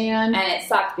street. Oh, man. And it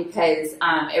sucked because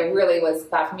it really was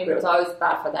bad for me, but it was always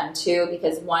bad for them too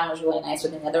because one was really nicer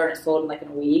than the other and it sold in like in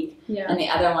a week. Yeah. And the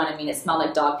other one, I mean, it smelled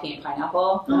like dog pee and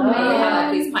pineapple. Oh, and they had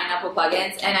like these pineapple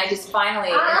plugins. And I just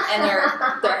finally, and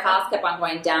their house kept on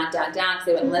going down, down, down because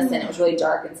they wouldn't listen. It was really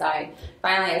dark inside.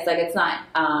 Finally, it's like,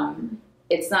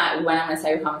 it's not when I'm going to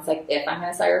sell your home. It's like, if I'm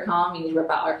going to sell your home, you need to rip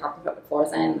out our carpet, put the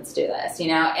floors in, let's do this, you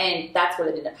know? And that's what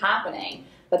ended up happening.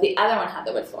 But the other one had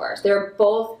the wood floors. They were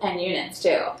both end units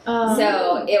too.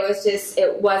 So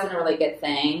it wasn't a really good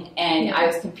thing. And I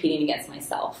was competing against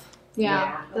myself.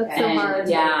 Yeah, that's so hard.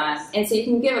 Yeah, and so you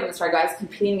can give them the story. I was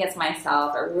competing against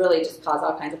myself. It really just caused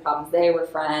all kinds of problems. They were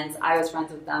friends. I was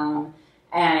friends with them.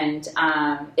 And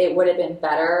it would have been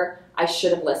better. I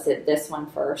should have listed this one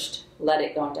first, let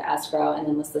it go into escrow, and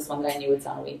then list this one that I knew would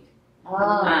sell in a week.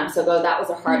 That was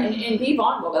a hard, and be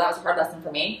vulnerable, but that was a hard lesson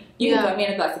for me. You can put me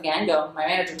in a class again, my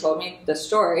manager told me the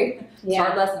story. It's a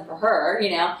hard lesson for her,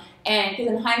 you know. And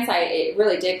because in hindsight, it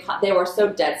really did, they were so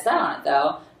dead set on it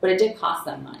though, but it did cost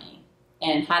them money.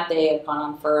 And had they have gone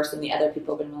on first and the other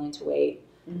people been willing to wait,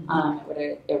 it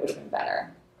would have been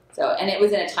better. So, and it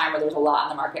was in a time where there was a lot in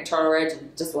the market in Turtle Ridge and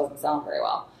it just wasn't selling very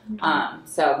well.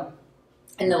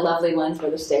 And the lovely ones where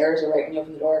the stairs are right when you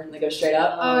open the door and they go straight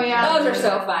up. Oh, yeah. Those are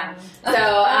so fun. So,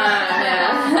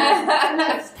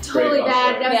 that's totally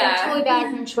bad. That's totally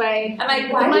bad feng shui. I'm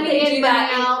like, why did they do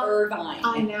that in Irvine?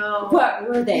 I know. What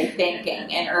were they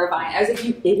thinking in Irvine? I was like,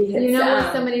 you idiots. You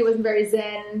know, somebody wasn't very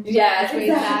zen. Yes,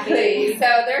 exactly.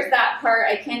 So there's that part.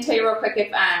 I can tell you real quick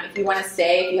if you want to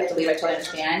stay, if you have to leave, I totally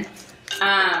understand.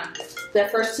 The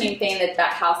first team thing that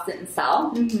house didn't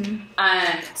sell.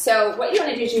 So what you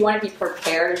want to do is you want to be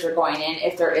prepared as you're going in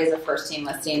if there is a first team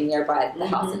listing nearby the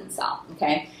house didn't sell.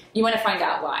 Okay, you want to find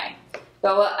out why.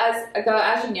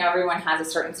 As you know, everyone has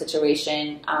a certain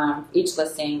situation. Each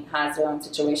listing has their own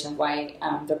situation of why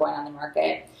they're going on the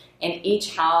market, and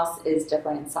each house is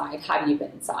different inside. Have you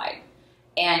been inside?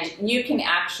 And you can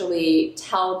actually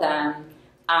tell them.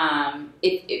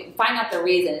 Find out the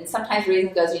reason. Sometimes the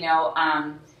reason goes, you know.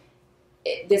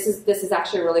 This is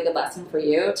actually a really good lesson for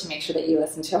you to make sure that you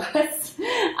listen to us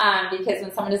because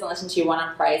when someone doesn't listen to you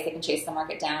on price, they can chase the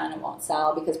market down and it won't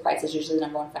sell because price is usually the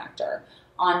number one factor.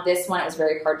 On this one, it was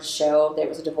very hard to show. There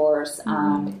was a divorce.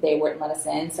 They wouldn't let us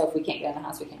in, so if we can't get in the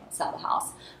house, we can't sell the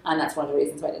house. That's one of the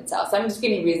reasons why I didn't sell. So I'm just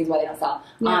giving you reasons why they don't sell.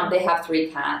 They have 3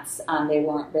 cats. They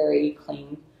weren't very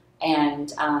clean, and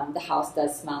the house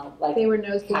does smell like they were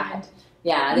nose blind.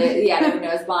 Yeah, they were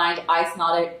nose blind. I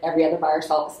smelled it. Every other buyer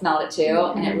smelled it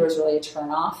too, and it was really a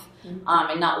turn off.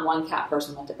 And not one cat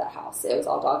person looked at that house. It was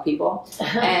all dog people.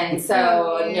 And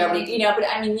so nobody, you know, but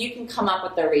I mean, you can come up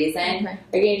with the reason.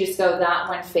 Or you can just go, that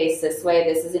one faced this way.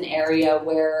 This is an area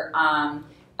where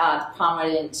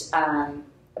prominent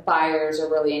buyers are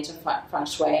really into feng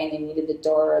shui and they needed the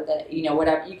door that, you know,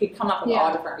 whatever. You could come up with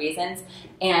all different reasons.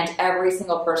 And every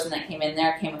single person that came in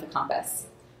there came with a compass.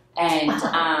 And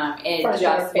it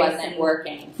just wasn't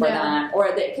working for them. Or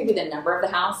it could be the number of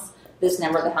the house. This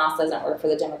number of the house doesn't work for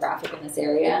the demographic in this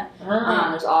area.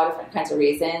 There's all different kinds of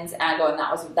reasons. And I go, and that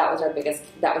was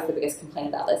the biggest complaint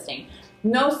of that listing.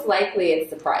 Most likely it's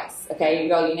the price. Okay, you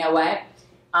go, you know what?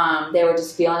 They were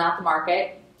just feeling out the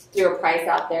market, threw a price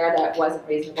out there that wasn't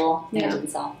reasonable, and it didn't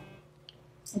sell.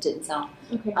 It didn't sell.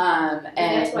 Okay. And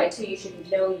that's why too, you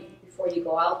should know before you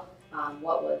go out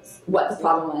what the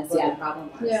problem was. the problem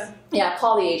was. Yeah,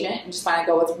 call the agent and just find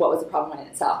out what was the problem, why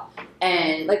didn't it sell.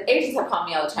 And like agents have called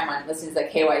me all the time on listings like,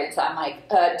 hey, why didn't it sell? I'm like,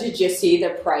 did you see the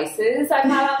prices I've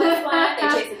had on this one? They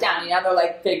chase it down, they're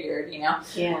like figured,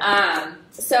 Yeah.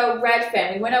 So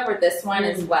Redfin, we went over this one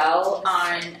as well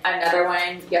on another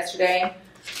one yesterday.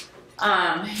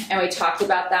 And we talked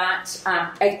about that.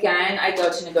 Again, I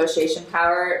go to negotiation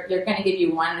power. They're going to give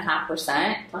you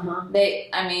 1.5%.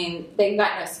 They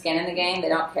got no skin in the game. They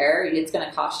don't care. It's going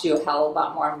to cost you a hell of a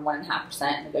lot more than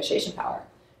 1.5% negotiation power.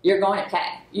 You're going to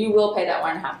pay. You will pay that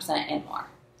 1.5% and more.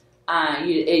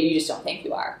 You just don't think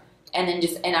you are. And I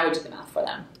would do the math for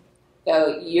them.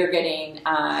 So you're getting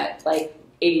like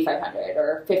 $8,500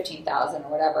 or $15,000 or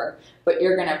whatever, but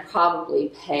you're going to probably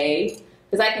pay.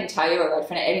 Because I can tell you,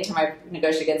 anytime I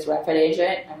negotiate against a Redfin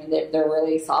agent, they're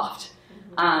really soft.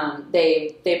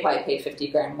 They probably paid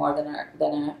 $50,000 more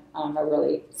than a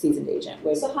really seasoned agent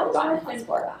would. So how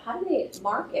do they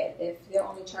market if they're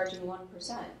only charging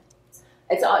 1%?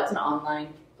 It's an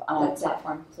online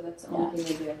platform. So that's the only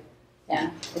thing they do.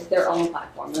 Yeah, it's their own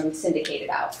platform. They're syndicated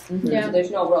out. Mm-hmm. Yeah, so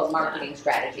there's no real marketing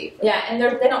strategy. And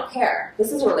they don't care.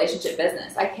 This is a relationship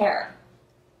business. I care.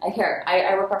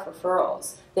 I work off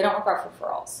referrals. They don't work off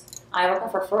referrals. I work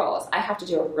off referrals. I have to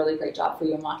do a really great job for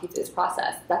you and walk you through this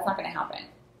process. That's not going to happen.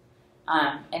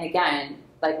 And again,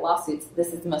 like lawsuits,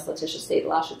 this is the most litigious state.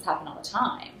 Lawsuits happen all the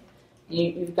time.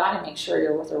 You've got to make sure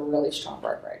you're with a really strong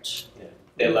brokerage. Yeah.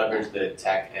 They leverage the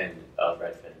tech end of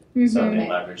Redfin. So they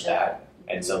leverage that,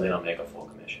 and so they don't make a full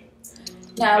commission.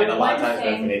 Now, and a lot of times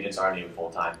Redfin agents aren't even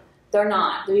full-time. They're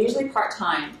not. They're usually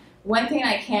part-time. One thing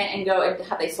I can't and go and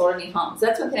have they sold any homes.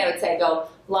 That's one thing I would say. A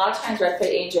lot of times Redfin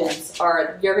agents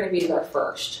you're going to be their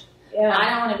first. Yeah. I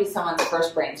don't want to be someone's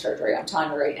first brain surgery. I'm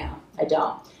telling you right now, I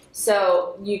don't.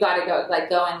 So you got to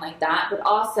go in like that, but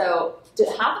also to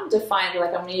have them define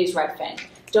I'm going to use Redfin.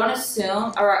 Don't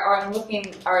assume or I'm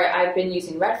looking or I've been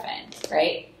using Redfin,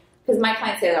 right? Because my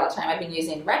clients say that all the time. I've been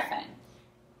using Redfin.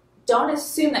 Don't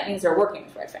assume that means they're working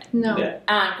with Redfin. No.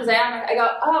 Because I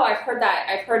go, I've heard that.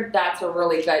 I've heard that's a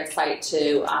really good site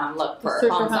to look for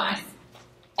homes on.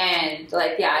 And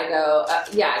I go,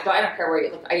 I don't care where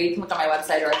you look. You can look on my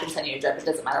website or I can send you a drip. It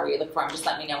doesn't matter where you look for them. Just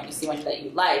let me know when you see one that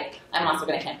you like. I'm also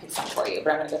going to handpick some for you,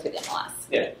 but I'm going to go through the MLS.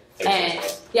 Yeah.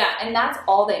 And that's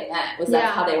all they meant was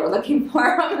that's how they were looking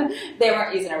for them. They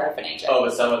weren't using a Redfin agent. Oh,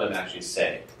 but some of them actually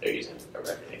say they're using a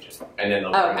Redfin agent. And then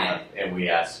they'll bring it up and we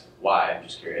ask, why? I'm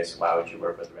just curious. Why would you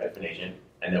work with a Redfin agent?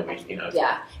 And then we,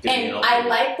 And I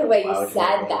like the way you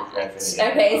said that.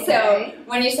 Okay, so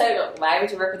when you said, why would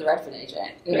you work with a Redfin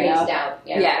agent? Crazed out.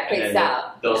 Crazed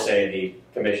out. They'll say the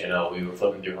commission, we were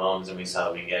flipping through homes and we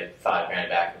saw we get $5,000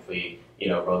 back if we,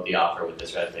 wrote the offer with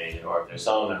this Redfin agent. Or if they're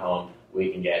selling their home,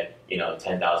 we can get,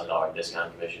 $10,000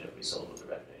 discount commission if we sold with a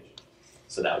Redfin agent.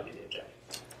 So that would be the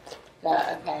objective.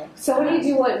 Okay. So what do you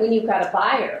do when you've got a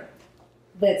buyer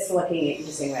that's looking at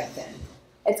using Redfin?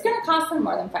 It's going to cost them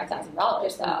more than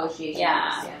 $5,000 though. Negotiations.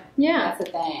 Yeah. That's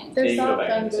the thing. There's soft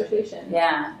negotiation.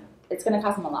 Yeah. It's going to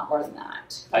cost them a lot more than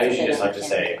that. I usually just like to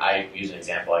say, I use an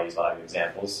example. I use a lot of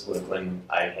examples when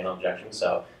I handle objections.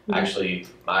 So actually,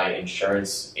 my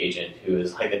insurance agent, who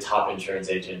is like the top insurance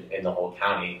agent in the whole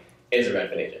county, is a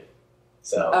Redfin agent.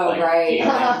 So,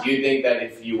 do you think that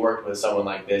if you worked with someone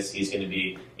like this, he's going to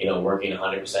be, working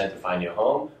 100% to find you a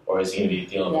home, or is he going to be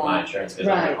dealing with my insurance because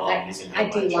I'm at home? He's going to I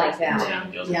do like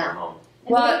that. Deals with your home.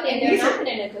 And they're not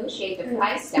going to negotiate the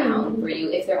price down for you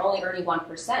if they're only earning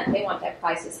 1%. They want that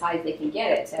price as high as they can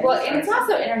get it. And it's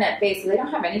also internet based, so they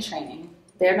don't have any training.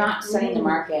 They're not studying the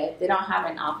market. They don't have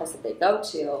an office that they go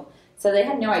to, so they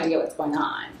have no idea what's going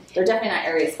on. They're definitely not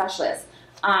area specialists.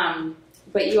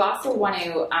 But you also want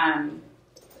to,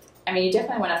 you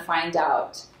definitely want to find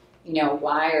out,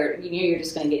 why, or you're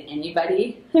just going to get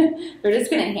anybody. They're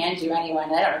just going to hand you anyone.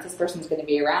 I don't know if this person's going to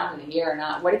be around in a year or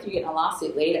not. What if you get in a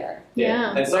lawsuit later?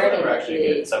 Yeah. And some of them are actually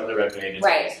good. Some of the Redfin agents.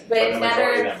 Right. But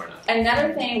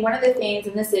another thing, one of the things,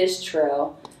 and this is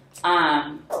true,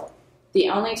 the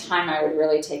only time I would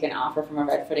really take an offer from a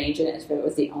Redfin agent is if it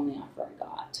was the only offer I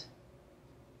got.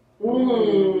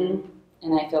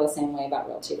 And I feel the same way about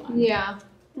Realty One. Yeah.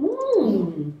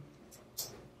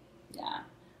 Yeah.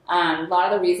 A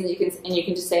lot of the reasons you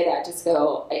can just say that, just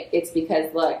go, it's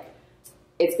because, look,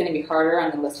 it's going to be harder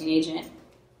on the listing agent.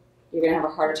 You're going to have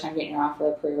a harder time getting your offer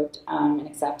approved and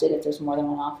accepted if there's more than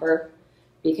one offer,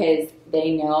 because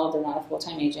they know they're not a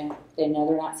full-time agent. They know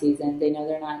they're not seasoned. They know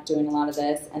they're not doing a lot of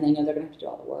this, and they know they're going to have to do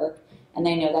all the work. And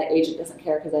they know that agent doesn't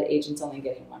care because that agent's only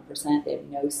getting 1%. They have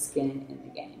no skin in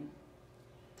the game.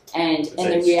 And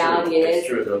the reality is, it's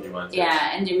true with only ones.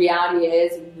 yeah, and the reality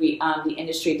is, the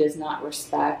industry does not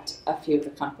respect a few of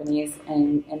the companies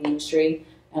in the industry,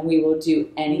 and we will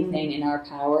do anything in our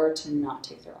power to not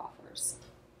take their offers.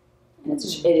 And it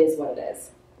is what it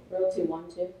is. Realty 1,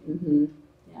 2. Mm-hmm.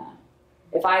 Yeah.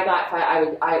 If I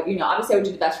would, obviously I would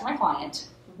do the best for my client,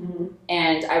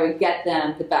 and I would get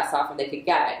them the best offer they could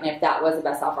get. And if that was the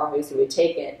best offer, obviously we would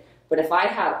take it. But if I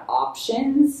had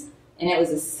options and it was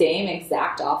the same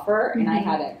exact offer, and I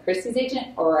had a Christie's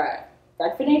agent or a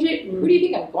Redfin agent, who do you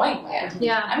think I'm going with?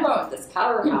 Yeah. I'm going with this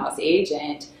powerhouse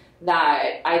agent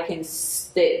that I can,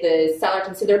 the seller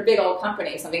can see their big old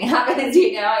company. If something happens,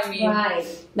 I mean,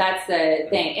 that's the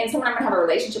thing. And someone I'm going to have a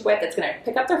relationship with that's going to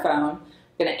pick up their phone,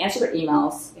 going to answer their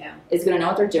emails, is going to know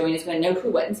what they're doing, is going to know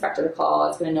what inspector to call,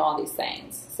 is going to know all these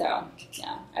things. So,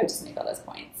 yeah, I would just make all those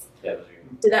points. Yeah.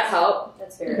 Did that help?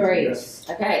 That's very Great. Yes.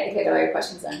 Okay, I think I got all your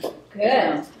questions then. Good.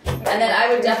 And then I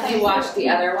would definitely watch the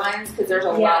other ones because there's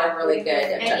a lot of really good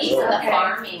And objections. even the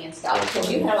farming and stuff,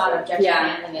 because you had a lot of objection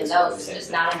handling in those, it's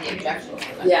just not in the objection.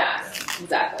 Yeah,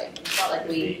 exactly. It's not like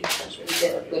we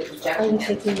did a good objection. Are you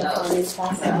taking the farming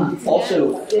class?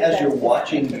 Also, as you're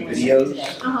watching the videos,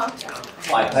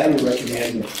 I highly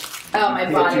recommend My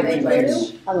pay body attention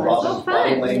language. to Robin's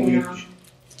body language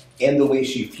and the way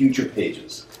she future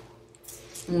pages.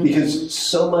 Because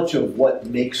so much of what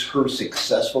makes her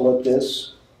successful at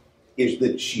this is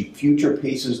that she future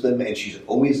paces them and she's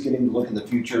always getting to look in the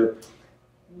future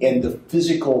and the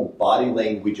physical body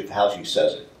language of how she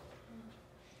says it.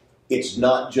 It's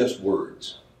not just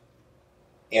words.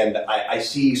 And I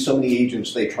see so many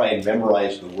agents, they try and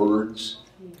memorize the words.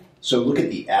 So look at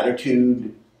the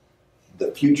attitude,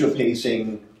 the future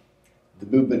pacing, the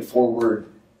movement forward,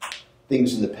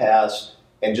 things in the past,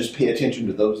 and just pay attention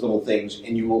to those little things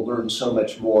and you will learn so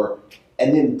much more.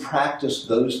 And then practice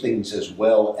those things as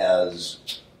well as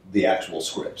the actual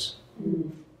scripts.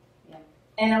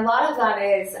 And a lot of that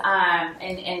is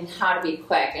in how to be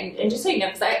quick. And just so you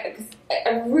know, because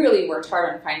I really worked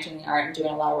hard on fine-tuning the art and doing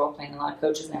a lot of role-playing, a lot of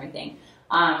coaches and everything.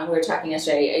 We were talking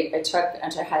yesterday, I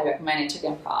highly recommend, I took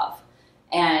improv.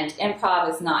 And improv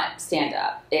is not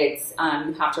stand-up. It's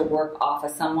you have to work off of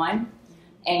someone.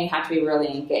 And you have to be really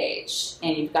engaged.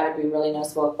 And you've got to be really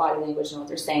noticeable with body language and what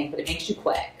they're saying, but it makes you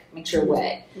quick, makes your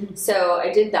wit. So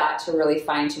I did that to really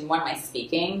fine-tune, one, my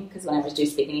speaking, because when I was doing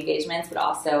speaking engagements, but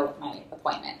also my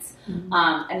appointments.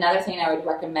 Another thing I would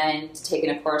recommend taking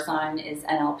a course on is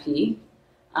NLP,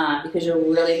 because you're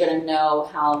really going to know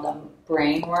how the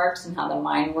brain works and how the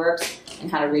mind works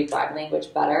and how to read body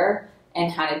language better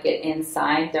and how to get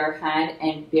inside their head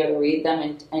and be able to read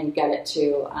them and get it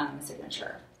to a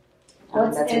signature.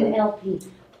 What's NLP?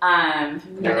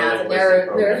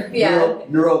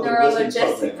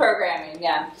 Neuro-linguistic programming.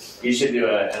 Yeah. You should do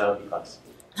an NLP class.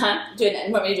 Want me to do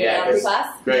an NLP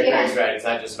class? Greg's right. It's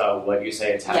not just about what you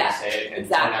say; it's how you say it, and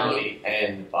exactly. tonality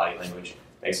and body language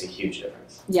makes a huge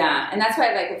difference. Yeah, and that's why,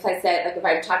 if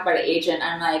I talk about an agent,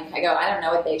 I'm like, I don't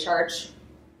know what they charge,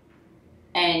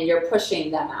 and you're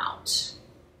pushing them out.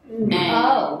 And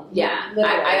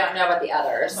I don't know about the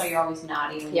others. So you're always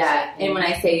nodding. Yeah, and when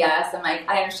I say yes, I'm like,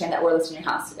 I understand that we're listing your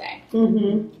house today.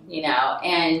 And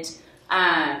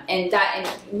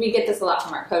we get this a lot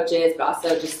from our coaches, but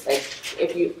also just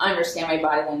if you understand my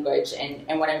body language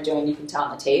and what I'm doing, you can tell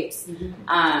on the tapes.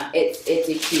 It's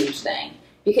a huge thing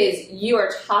because you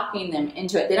are talking them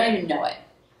into it. They don't even know it.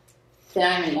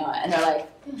 And they're like,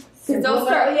 because they'll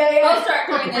start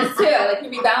doing this too. You'll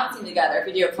be bouncing together if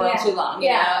you do it for too long, you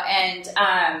know. And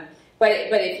but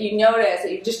if you notice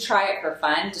that you just try it for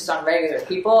fun, just on regular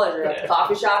people, or you're at a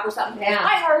coffee shop or something.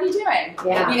 Hi, how are you doing?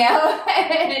 Yeah. You know.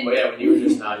 And when you were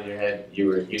just nodding your head, did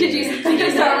you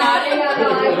start nodding?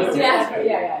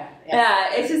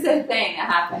 Yeah. It's just a thing that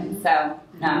happens. So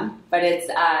no, but it's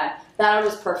that'll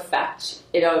just perfect.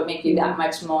 It'll make you that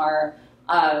much more.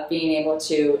 Being able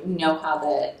to know how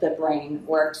the brain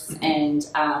works and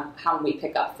how we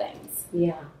pick up things.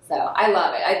 Yeah. So I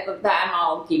love it. I'm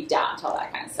all geeked out until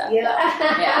that kind of stuff. Yeah.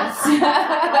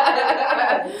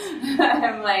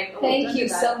 I'm like, thank you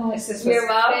so much. This was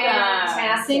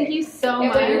fantastic. Thank you so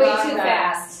much. It went way too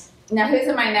fast. Now, who's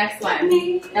in my next one?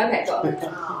 Okay, cool.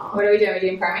 What are we doing? Are we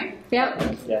doing farming?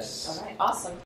 Yep. Yes. All right, awesome.